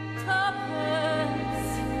 tuppence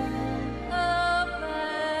a bag.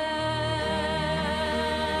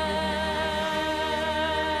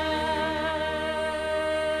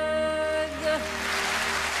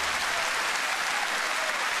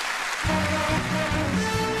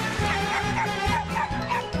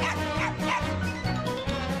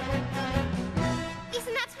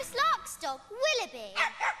 Isn't that Miss Lark's dog, Willoughby?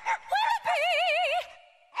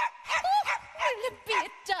 Willoughby,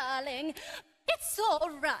 darling, it's all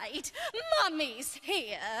right. Mummy's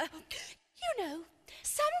here. You know,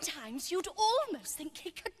 sometimes you'd almost think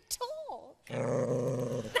he could talk.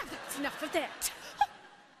 Now that's enough of that.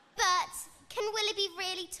 But can Willoughby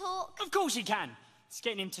really talk? Of course he can. It's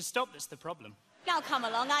getting him to stop that's the problem. Now come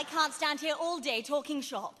along, I can't stand here all day talking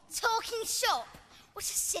shop. Talking shop? What a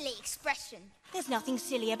silly expression. There's nothing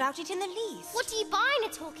silly about it in the least. What do you buy in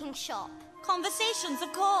a talking shop? Conversations,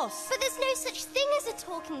 of course. But there's no such thing as a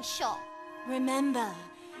talking shop. Remember,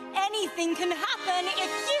 anything can happen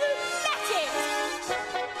if you let it!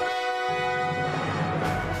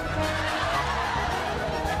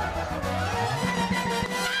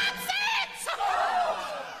 That's it!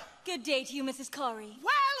 Good day to you, Mrs. Corrie.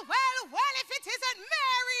 Well, if it isn't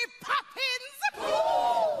Mary Poppins!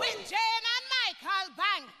 With Jane and Michael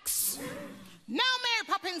Banks. Now, Mary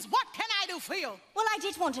Poppins, what can I do for you? Well, I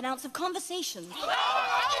did want an ounce of conversation. Out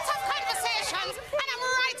of conversations, and I'm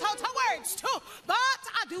right out of words too. But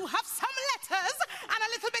I do have some letters and a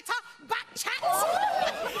little bit of back chat.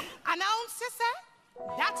 An ounce, you say?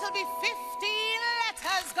 That'll be 15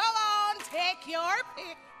 letters. Go on, take your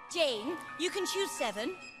pick. Jane, you can choose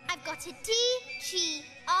 7. I've got a D, G,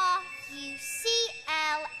 R, U, C,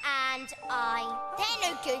 L, and I.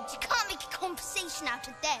 They're no good. You can't make a conversation out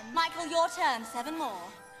of them. Michael, your turn. 7 more.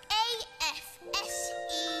 A, F, S,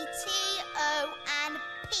 E, T, O, and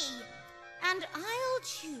P. And I'll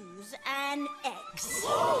choose an X.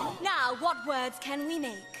 Now, what words can we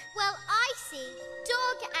make? Well, I see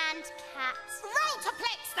dog and cat.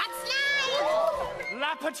 Rotoplex, that's 9.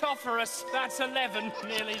 Lapitophorus, that's 11.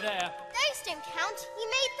 Nearly there. Those don't count. You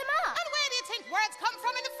made them up. And where do you think words come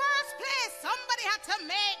from in the first place? Somebody had to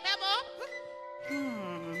make them up.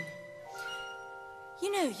 You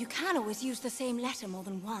know, you can always use the same letter more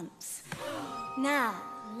than once. Now,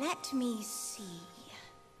 let me see.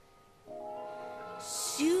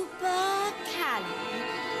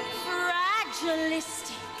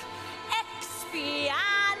 Supercalifragilistic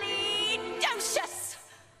expialidocious.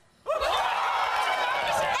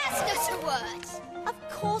 That's not a word. Of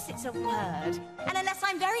course it's a word. And unless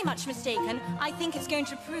I'm very much mistaken, I think it's going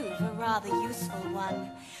to prove a rather useful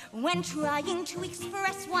one. When trying to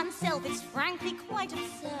express oneself, it's frankly quite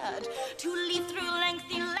absurd to leaf through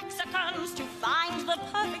lengthy lexicons to find the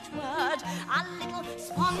perfect word. A little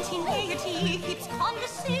spontaneity keeps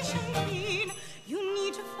conversation clean. You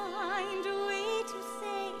need to find a way to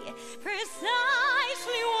say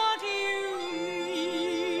precisely what you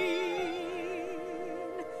mean.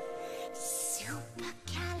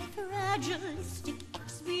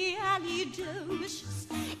 Supercalifragilisticexpialidocious.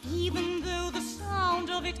 Even though the sound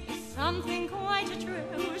of it is something quite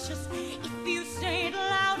atrocious, if you say it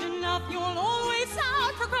loud enough, you'll always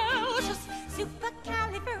sound precocious.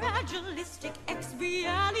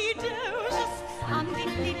 Supercalifragilisticexpialidocious.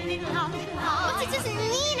 But it doesn't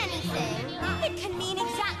mean anything. It can mean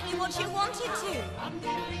exactly what you want it to.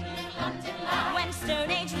 When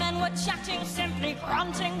Stone Age men were chatting, simply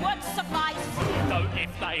grunting would suffice. Though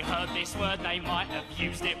if they heard this word, they might have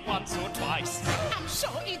used it once or twice. I'm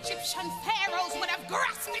sure Egyptian pharaohs would have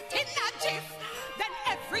grasped it in a jiff. Then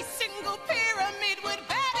every single pyramid would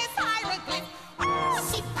bear this hieroglyph.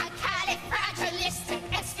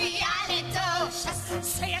 Supercalifragilisticexpialidocious.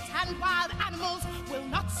 Say it and wild animals will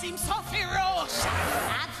not seem so ferocious.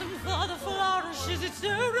 Add some further flourishes, it's so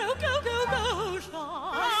go-go-go-go-cious.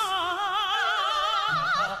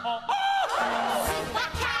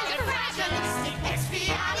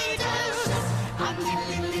 Supercalifragilisticexpialidocious. The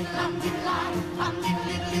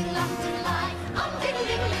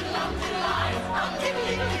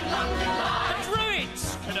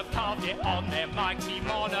Druids could have carved it on their mighty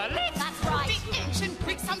monolith. That's right. The ancient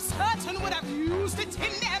Greeks, I'm certain, would have used it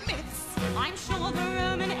in their myths. I'm sure the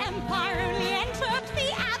Roman Empire only entered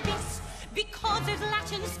the abyss because its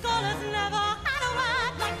Latin scholars never had a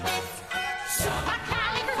word like this.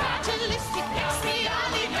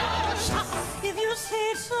 Supercalifragilisticexpialidocious. If you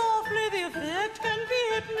say it softly, the effect can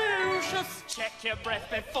be hypnosis. Check your breath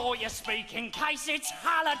before you speak in case it's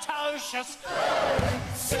halitosis.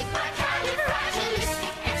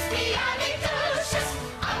 Supercalifragilisticexpialidocious.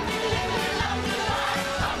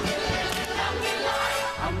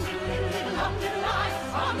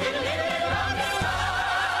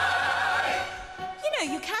 You know,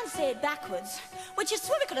 you can say it backwards, which is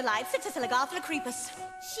Swimicodalive, Citicillagarthulacrepus.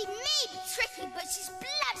 She may be tricky, but she's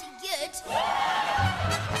bloody good.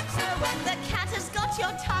 So when the cat has got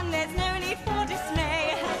your tongue, there's no need for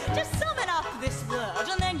dismay. Just summon up this word,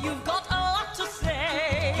 and then you've got a lot to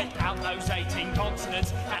say. Get out those 18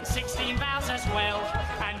 consonants and 16 vowels as well,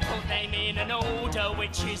 and put them in an order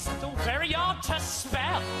which is still very hard to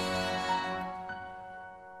spell.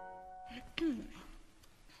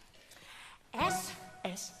 S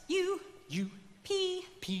S U U P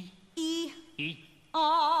P E E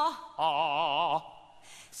R R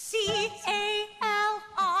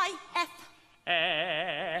C-A-L-I-F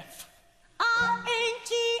F R-A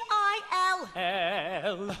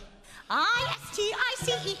L.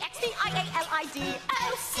 ISTICEXTIALID.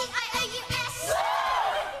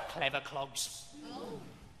 Clever clogs.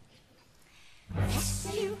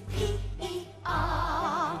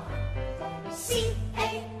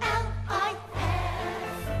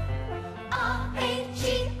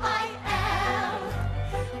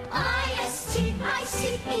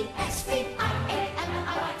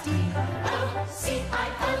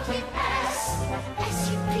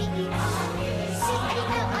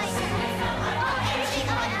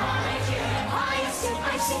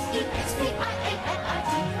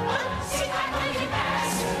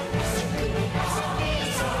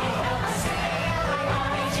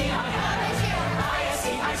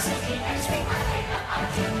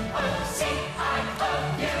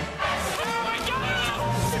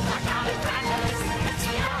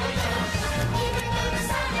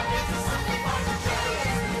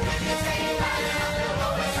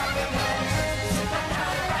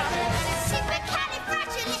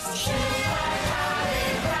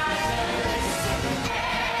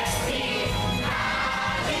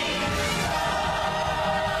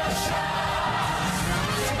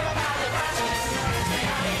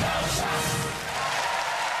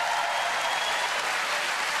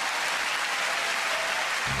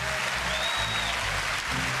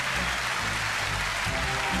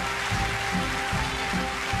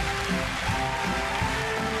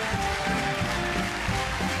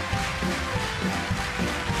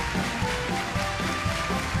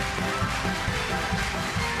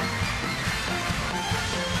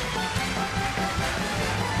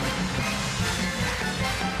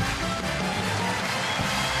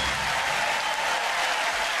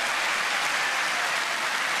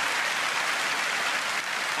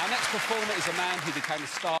 Our next performer is a man who became a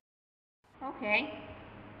star. Okay.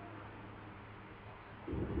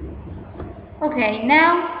 Okay,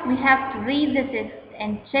 now we have to read the text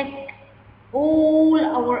and check all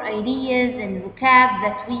our ideas and vocab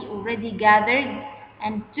that we already gathered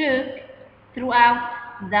and took throughout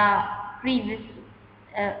the previous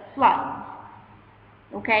slides.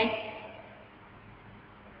 Okay?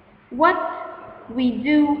 What we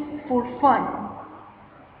do for fun.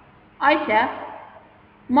 Aisha,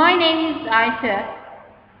 my name is Aisha.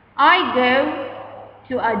 I go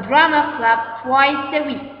to a drama club twice a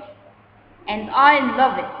week and I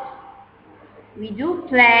love it. We do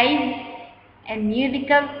plays and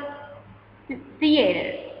musical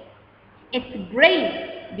theater. It's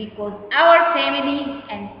great because our families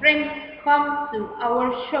and friends come to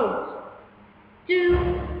our shows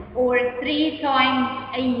 2 or 3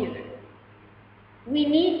 times a year. We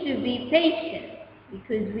need to be patient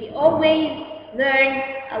because we always learn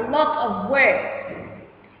a lot of words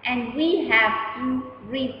and we have to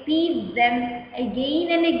repeat them again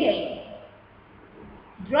and again.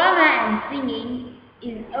 Drama and singing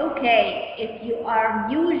is okay if you are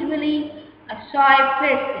usually a shy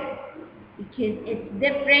person because it's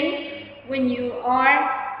different when you are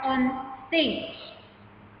on stage.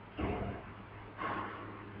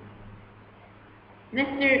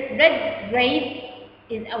 Mr. Redgrave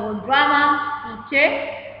is our drama teacher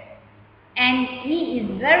and he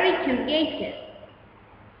is very creative.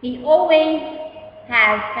 He always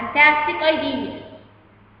has fantastic ideas.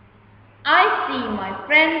 I see my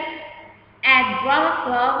friends at drama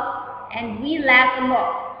club and we laugh a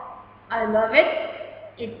lot. I love it.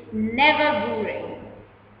 It's never boring.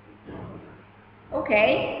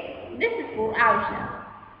 Okay, this is for Aisha.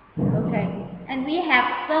 Okay, and we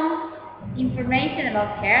have some information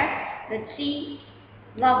about her that she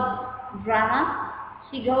loves drama.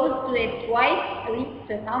 She goes to it twice a week.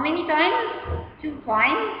 So how many times? 2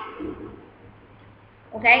 times.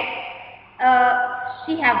 Okay.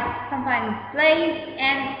 She has sometimes plays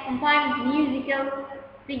and sometimes musical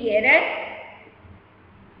theater.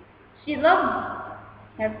 She loves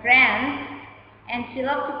her friends and she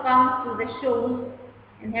loves to come to the shows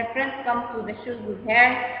and her friends come to the shows with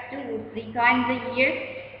her 2 or 3 times a year.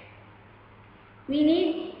 We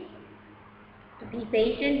need to be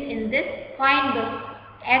patient in this kind of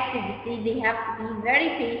activity. They have to be very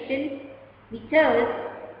patient because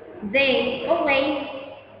they always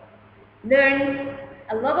learn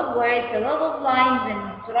a lot of words, a lot of lines and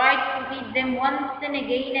try to repeat them once and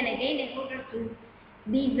again in order to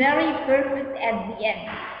be very perfect at the end.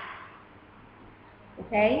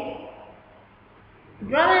 Okay?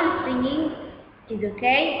 Drama and singing is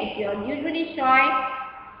okay if you are usually shy.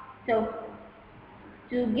 So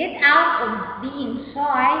to get out of being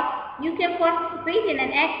shy, you can participate in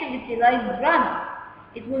an activity like drama.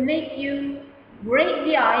 It will make you break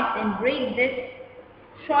the ice and break this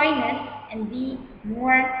shyness and be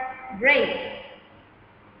more brave.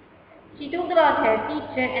 She talked about her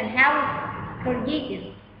teacher and how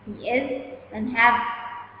creative he is and how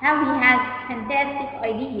he has fantastic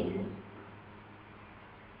ideas.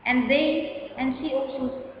 And she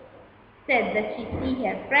also said that she sees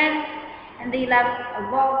her friends and they laugh a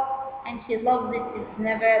lot and she loves it. It's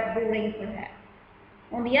never boring for her.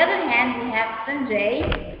 On the other hand, we have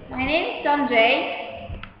Sanjay. My name is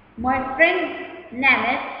Sanjay. My friend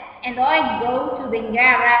Namit and I go to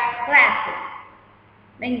Bangara classes.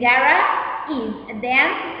 Bangara is a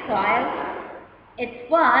dance style. It's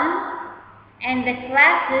fun and the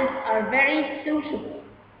classes are very sociable.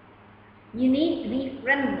 You need to be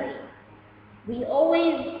friendly. We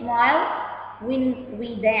always smile when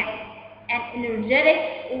we dance and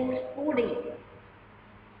energetic or sporty.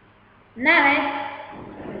 Namit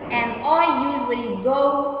and I usually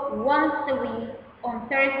go once a week on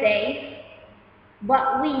Thursdays,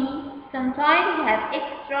 but we sometimes have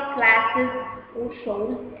extra classes or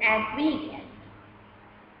shows at weekends.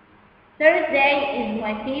 Thursday is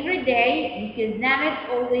my favorite day because Namit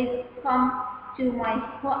always comes to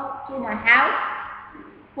my house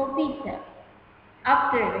for pizza.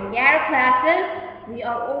 After Bangara classes, we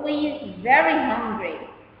are always very hungry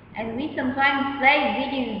and we sometimes play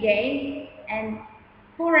video games and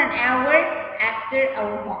for an hour after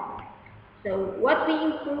our home. So what we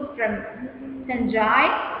include from Sanjay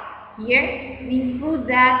here, we include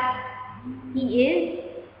that he is.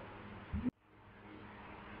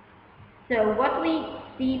 So what we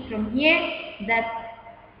see from here, that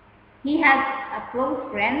he has a close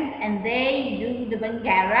friend and they do the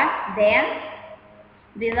Bangara dance.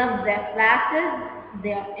 They love their classes.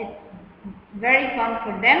 It's very fun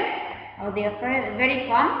for them. They are very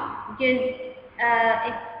fun because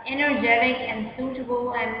it's energetic and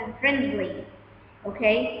suitable and friendly.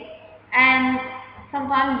 Okay, and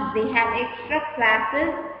sometimes they have extra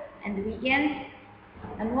classes and the weekends.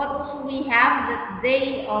 And what also we have that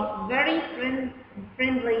they are very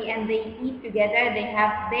friendly and they eat together. They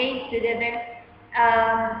have days together,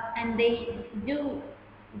 and they do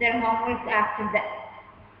their homework after that.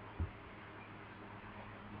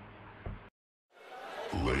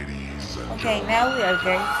 Okay, now we are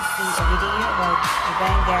going to see a video about the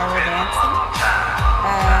Bangara dancing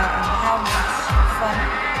and how much fun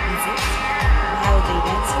is it and how they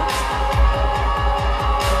dance it.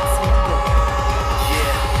 Let's see it go.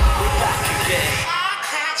 Yeah, we're back again.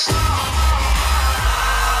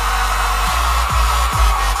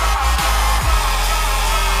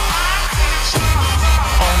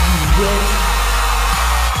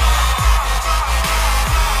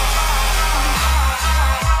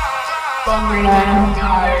 Are you ready?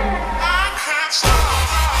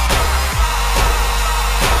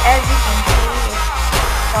 As you can see, it's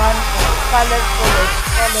fun, it's colorful,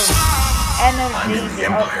 it's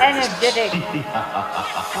full of energetic.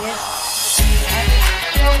 Yes, and it's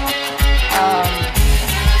so fun.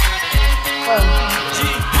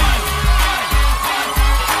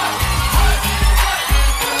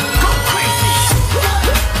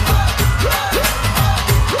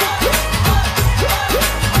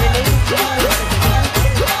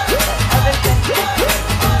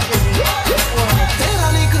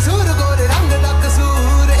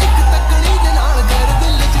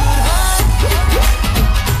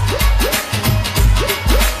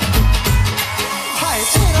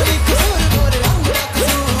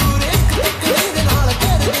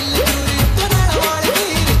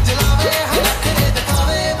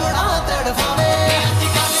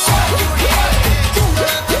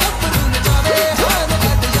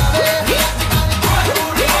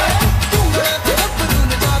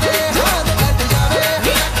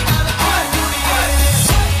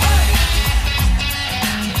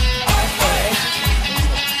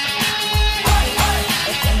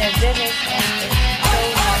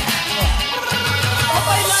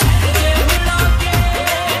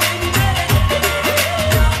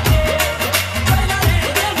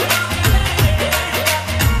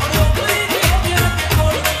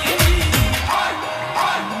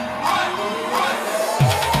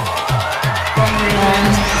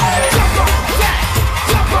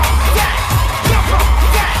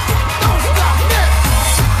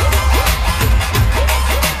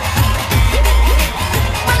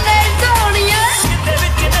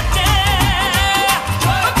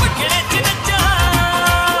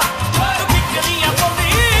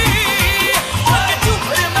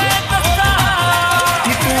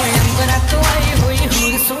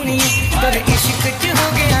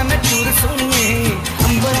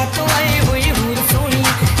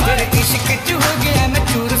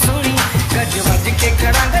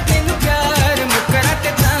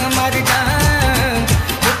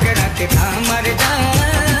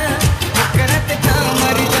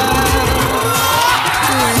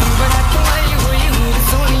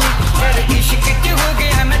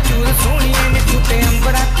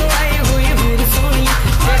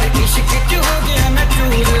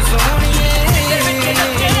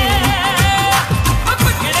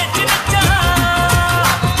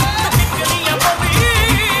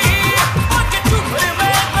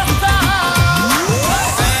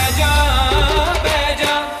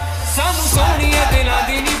 सानू सोहणिए दिलां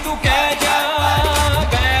दी नी तू कह जा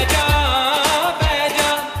बह जा बह जा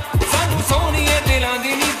सानू सोहणिए दिलां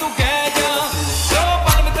दी नी तू कह जा जो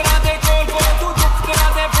पल मित्रा दे कोल कोल तू दुख तेरा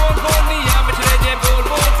दे बोल बोल नी या मिठड़े जे बोल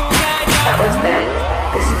बोल तू कह जा That was bad.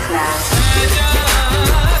 This is now.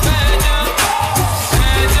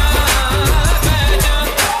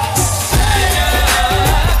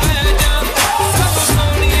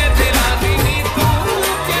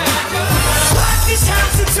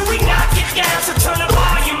 Until we knock it down. So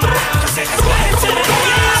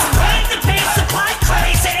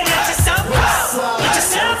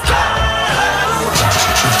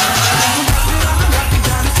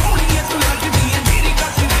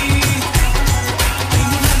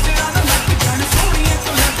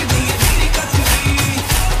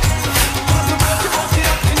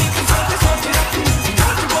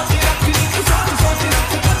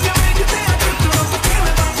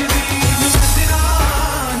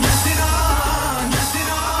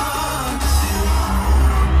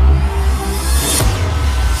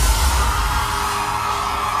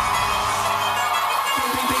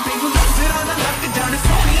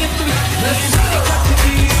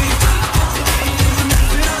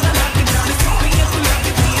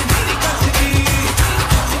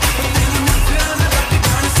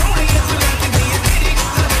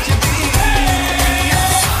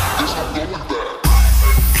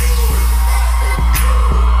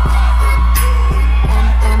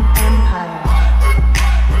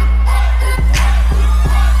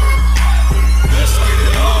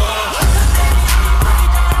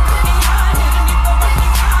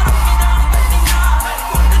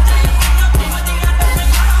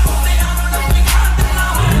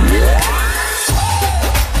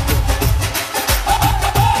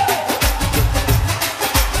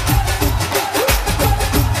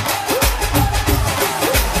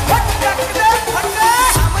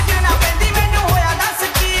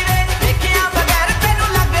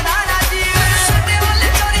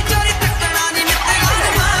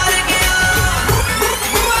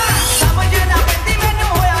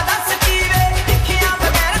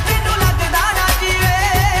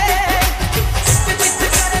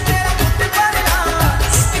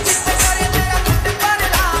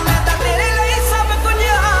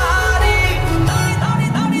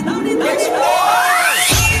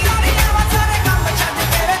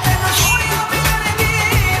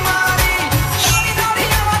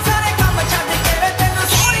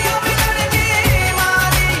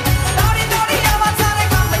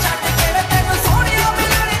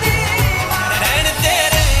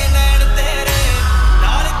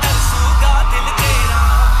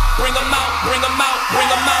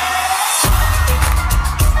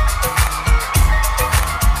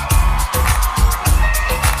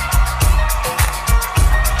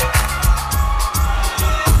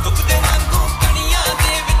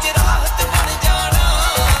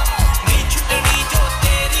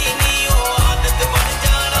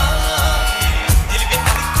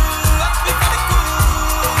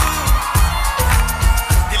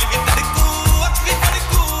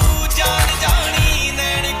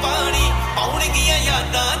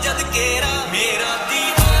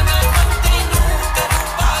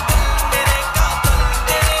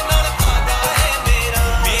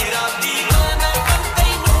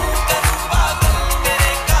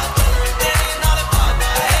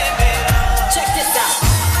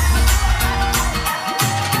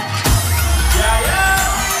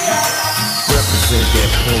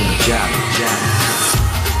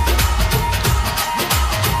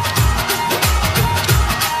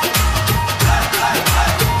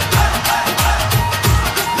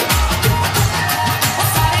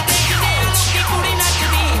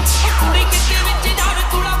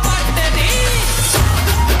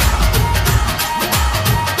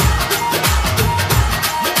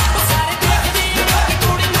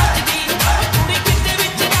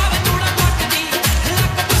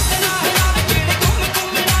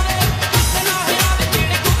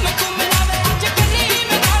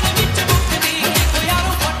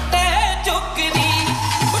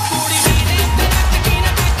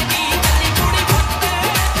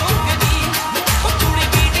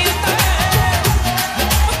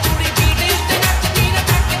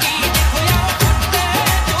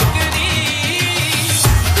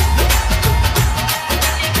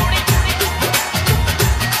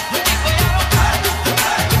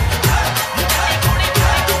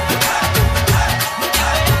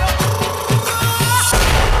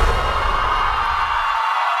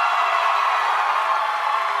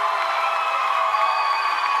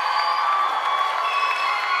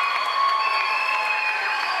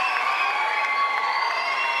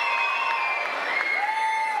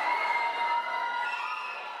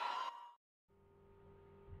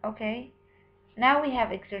Okay, now we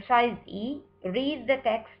have exercise E. Read the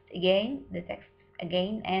text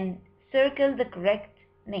again, and circle the correct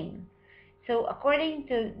name. So according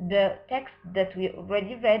to the text that we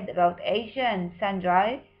already read about Aisha and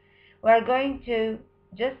Sanjay, we are going to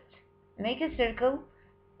just make a circle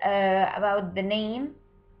about the name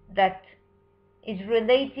that is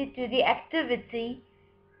related to the activity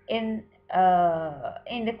in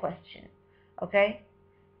the question. Okay,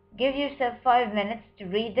 give yourself 5 minutes to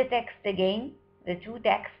read the text again, the two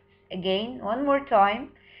texts again, one more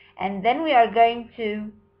time, and then we are going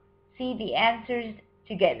to see the answers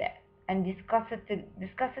together and discuss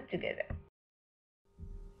it together.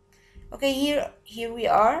 Okay, here we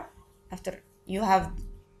are after you have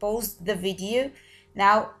paused the video.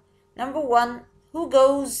 Now, number one, who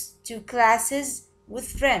goes to classes with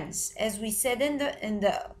friends? As we said in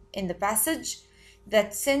the passage,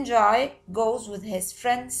 that Sanjay goes with his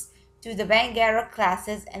friends to the Bangarra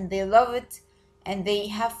classes and they love it and they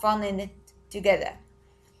have fun in it together.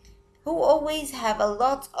 Who always have a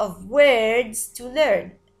lot of words to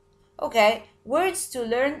learn? Okay, words to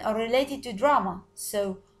learn are related to drama.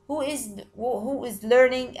 So who is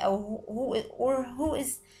learning or who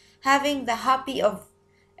is having the hobby of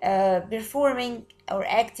performing or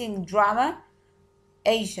acting drama?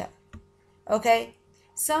 Aisha. Okay,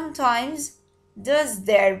 sometimes does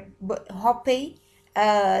their hobby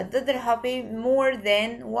more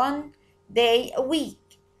than one day a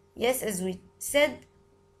week. Yes, as we said,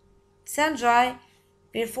 Sanjay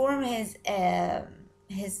perform his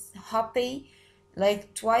hobby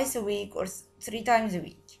like twice a week or 3 times a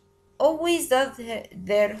week. Always does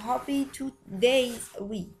their hobby 2 days a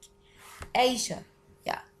week. Aisha,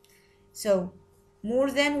 yeah. So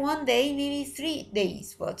more than 1 day, maybe 3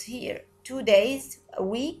 days, but here 2 days a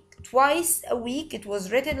week, twice a week. It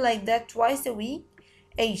was written like that, twice a week.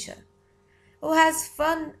 Aisha, who has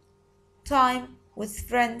fun time with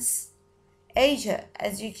friends? Aisha,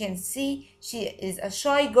 as you can see, she is a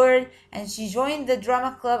shy girl and she joined the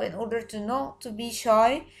drama club in order to not to be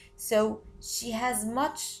shy. So she has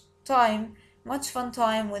much fun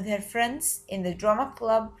time with her friends in the drama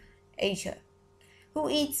club. Aisha, who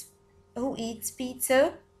eats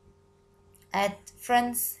pizza at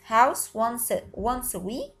friend's house once a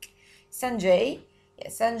week? Sanjay,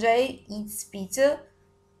 yes, Sanjay eats pizza.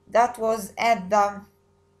 That was at the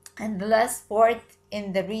last part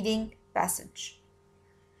in the reading passage.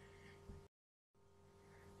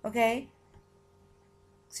 Okay,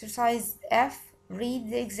 exercise F.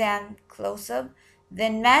 Read the exam close-up,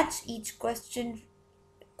 then match each question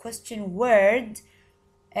word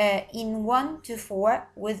in 1 to 4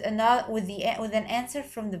 with an answer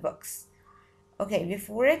from the books. Okay,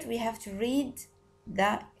 before it we have to read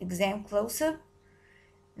the exam close-up.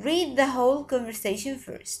 Read the whole conversation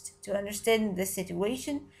first to understand the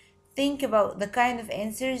situation. Think about the kind of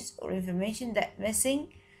answers or information that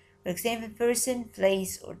missing. For example, person,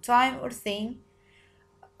 place, or time, or thing.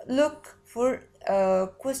 Look for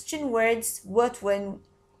question words what, when,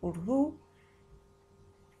 or who.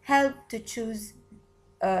 Help to choose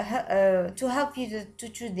to help you to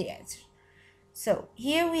choose the answer. So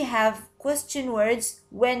here we have question words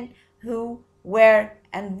when, who, where,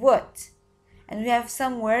 and what. And we have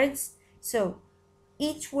some words. So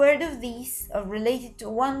each word of these are related to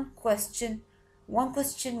one question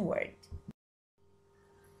word.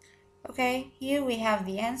 Okay, here we have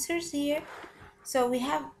the answers here. So we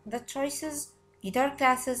have the choices: guitar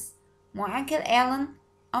classes, my Uncle Alan,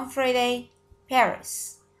 on Friday,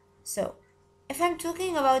 Paris. So if I'm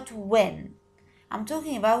talking about when, I'm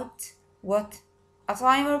talking about what? A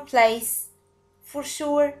time or place? For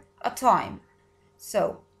sure, a time.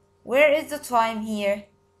 So where is the time here?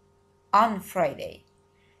 On Friday.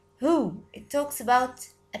 Who? It talks about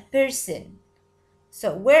a person.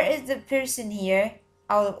 So where is the person here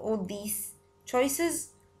out of all these choices?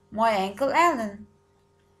 My Uncle Alan.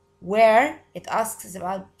 Where? It asks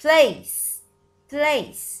about place.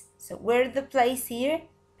 Place. So where is the place here?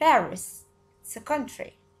 Paris. It's a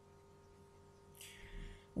country.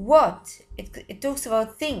 What? It talks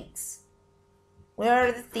about things. Where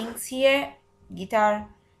are the things here? Guitar.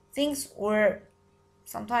 Things or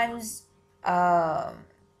sometimes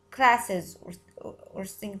classes or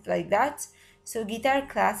things like that. So guitar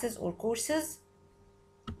classes or courses.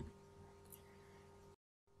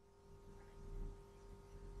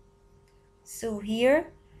 So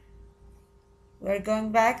here we're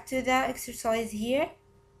going back to the exercise here.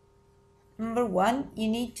 Number 1, you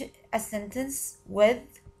need a sentence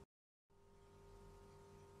with.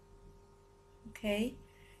 Okay,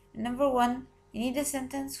 number 1, you need a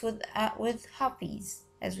sentence with hobbies,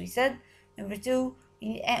 as we said. Number 2,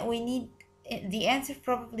 we need the answer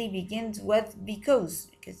probably begins with because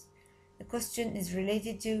the question is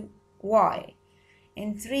related to why.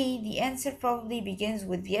 In 3, the answer probably begins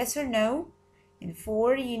with yes or no. In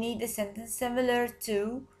 4, you need a sentence similar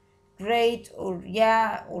to great or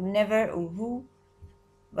yeah or never or who,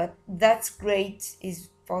 but that's great is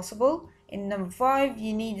possible. In number 5,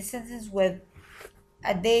 you need a sentence with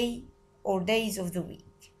a day or days of the week.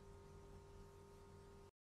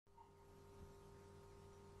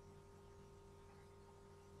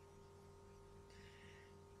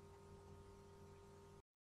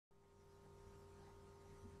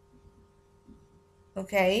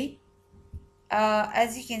 Okay,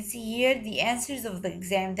 as you can see here, the answers of the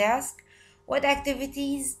exam task. What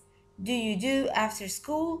activities do you do after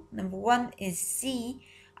school? Number 1 is C.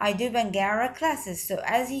 I do Bangarra classes. So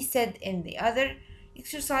as he said in the other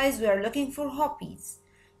exercise, we are looking for hobbies.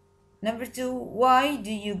 Number 2, why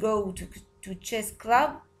do you go to chess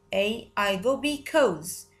club? A. I go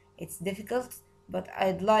because it's difficult, but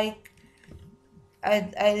I like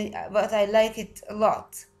it a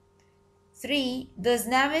lot. 3, does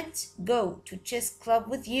Namit go to chess club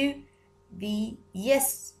with you? B.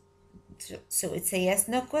 Yes. So it's a yes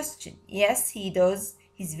no question. Yes, he does.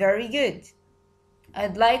 He's very good.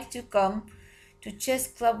 I'd like to come to chess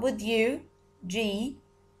club with you. G.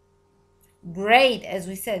 Great, as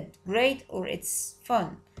we said, great or it's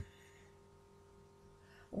fun.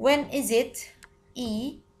 When is it?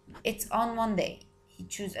 E. It's on Monday. He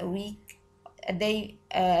choose a day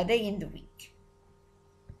in the week.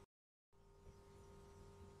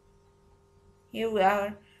 Here we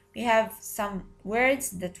are. We have some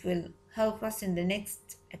words that will help us in the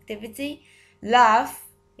next activity. Laugh,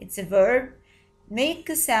 it's a verb. Make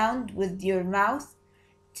a sound with your mouth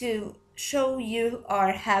to show you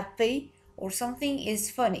are happy or something is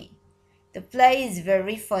funny. The play is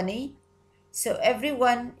very funny, so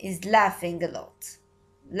everyone is laughing a lot.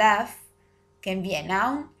 Laugh can be a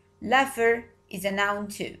noun. Laugher is a noun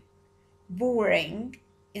too. Boring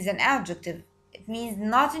is an adjective. It means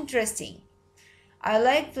not interesting. I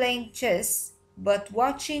like playing chess, but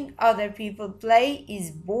watching other people play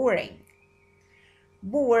is boring.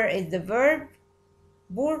 Bore is the verb.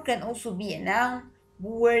 Bore can also be a noun.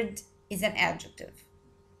 Bored is an adjective.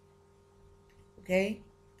 Okay.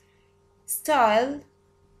 Style,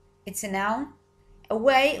 it's a noun. A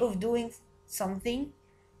way of doing something.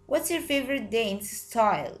 What's your favorite dance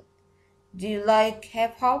style? Do you like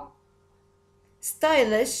hip hop?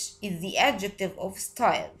 Stylish is the adjective of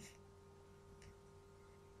style.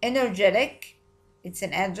 Energetic, it's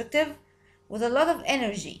an adjective with a lot of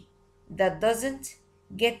energy that doesn't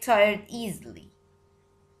get tired easily.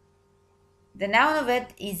 The noun of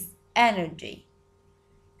it is energy.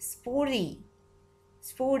 Sporty,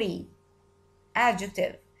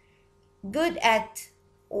 adjective. Good at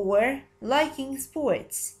or liking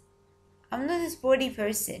sports. I'm not a sporty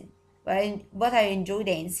person, but I enjoy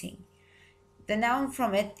dancing. The noun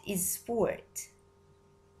from it is sport.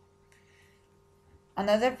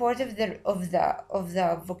 Another part of the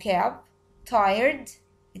vocab, tired,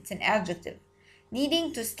 it's an adjective.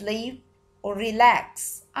 Needing to sleep or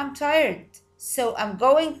relax. I'm tired, so I'm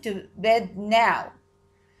going to bed now.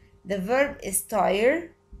 The verb is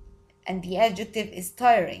tire and the adjective is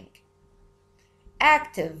tiring.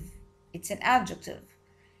 Active, it's an adjective.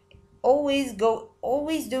 Always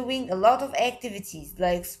doing a lot of activities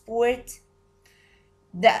like sport.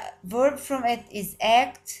 The verb from it is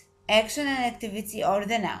act. Action and activity are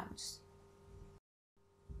the nouns.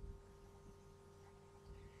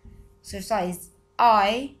 Exercise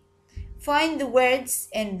I. Find the words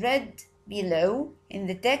in red below in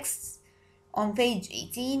the text on page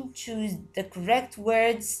 18. Choose the correct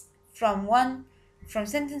words from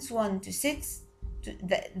sentence 1 to 6.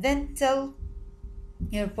 Then tell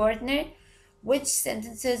your partner which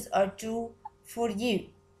sentences are true for you.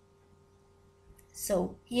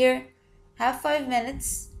 So here, have 5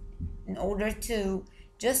 minutes in order to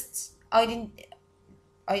just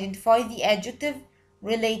identify the adjective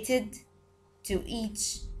related to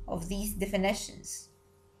each of these definitions.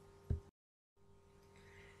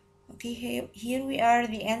 Okay, here we are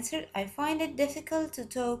the answer. I find it difficult to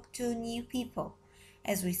talk to new people.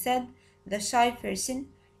 As we said, the shy person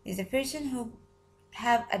is a person who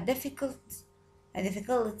have a difficulty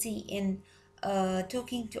in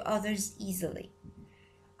talking to others easily.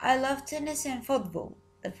 I love tennis and football.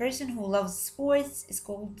 The person who loves sports is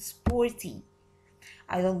called sporty.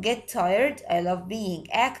 I don't get tired. I love being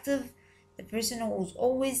active. The person who is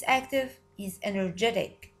always active is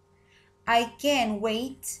energetic. I can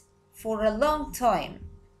wait for a long time.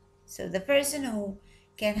 So the person who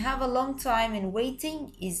can have a long time in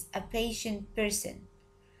waiting is a patient person.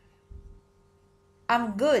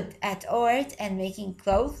 I'm good at art and making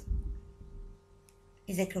clothes.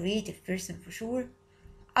 Is a creative person for sure.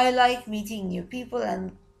 I like meeting new people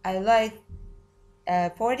and I like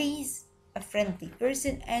parties. A friendly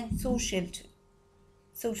person and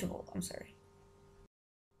sociable. I'm sorry.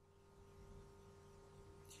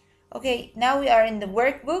 Okay, now we are in the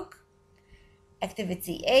workbook.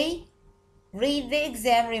 Activity A. Read the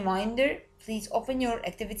exam reminder. Please open your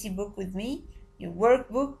activity book with me, your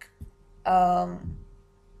workbook,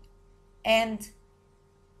 and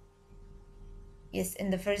yes,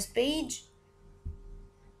 in the first page,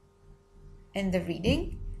 in the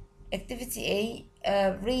reading. Activity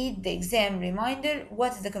A, read the exam reminder.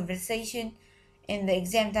 What is the conversation in the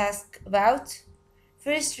exam task about?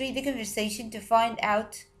 First, read the conversation to find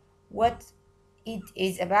out what it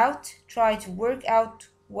is about. Try to work out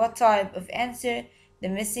what type of answer the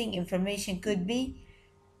missing information could be.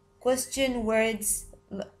 Question words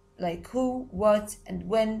like who, what, and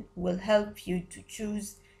when will help you to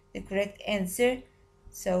choose the correct answer.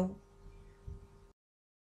 So,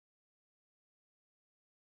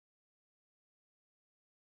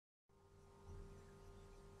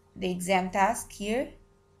 the exam task here.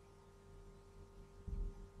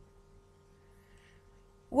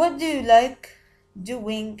 What do you like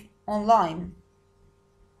doing online?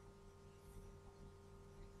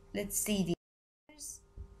 Let's see the answers.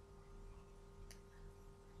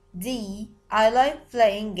 D. I like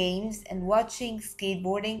playing games and watching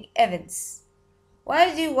skateboarding events.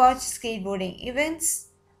 Why do you watch skateboarding events?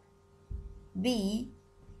 B.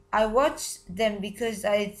 I watch them because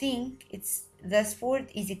I think the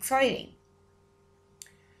sport is exciting.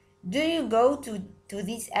 Do you go to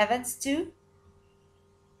these events too?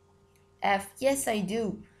 F. Yes, I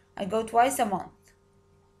do. I go twice a month.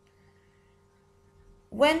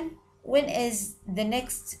 When is the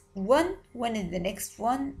next one? When is the next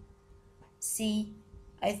one? C.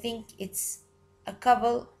 I think it's a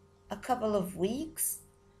couple of weeks.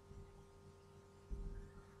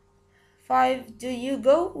 5. Do you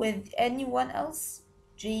go with anyone else?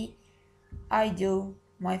 G. I do.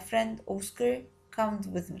 My friend Oscar comes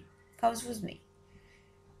with me.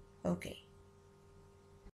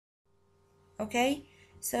 Okay,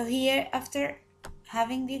 so here after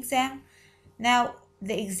having the exam, now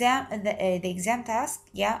the exam task,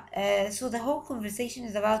 so the whole conversation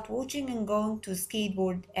is about watching and going to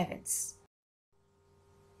skateboard events.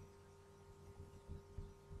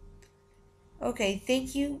 Okay,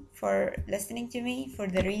 thank you for listening to me for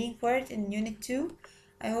the reading part in Unit 2.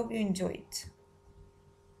 I hope you enjoyed.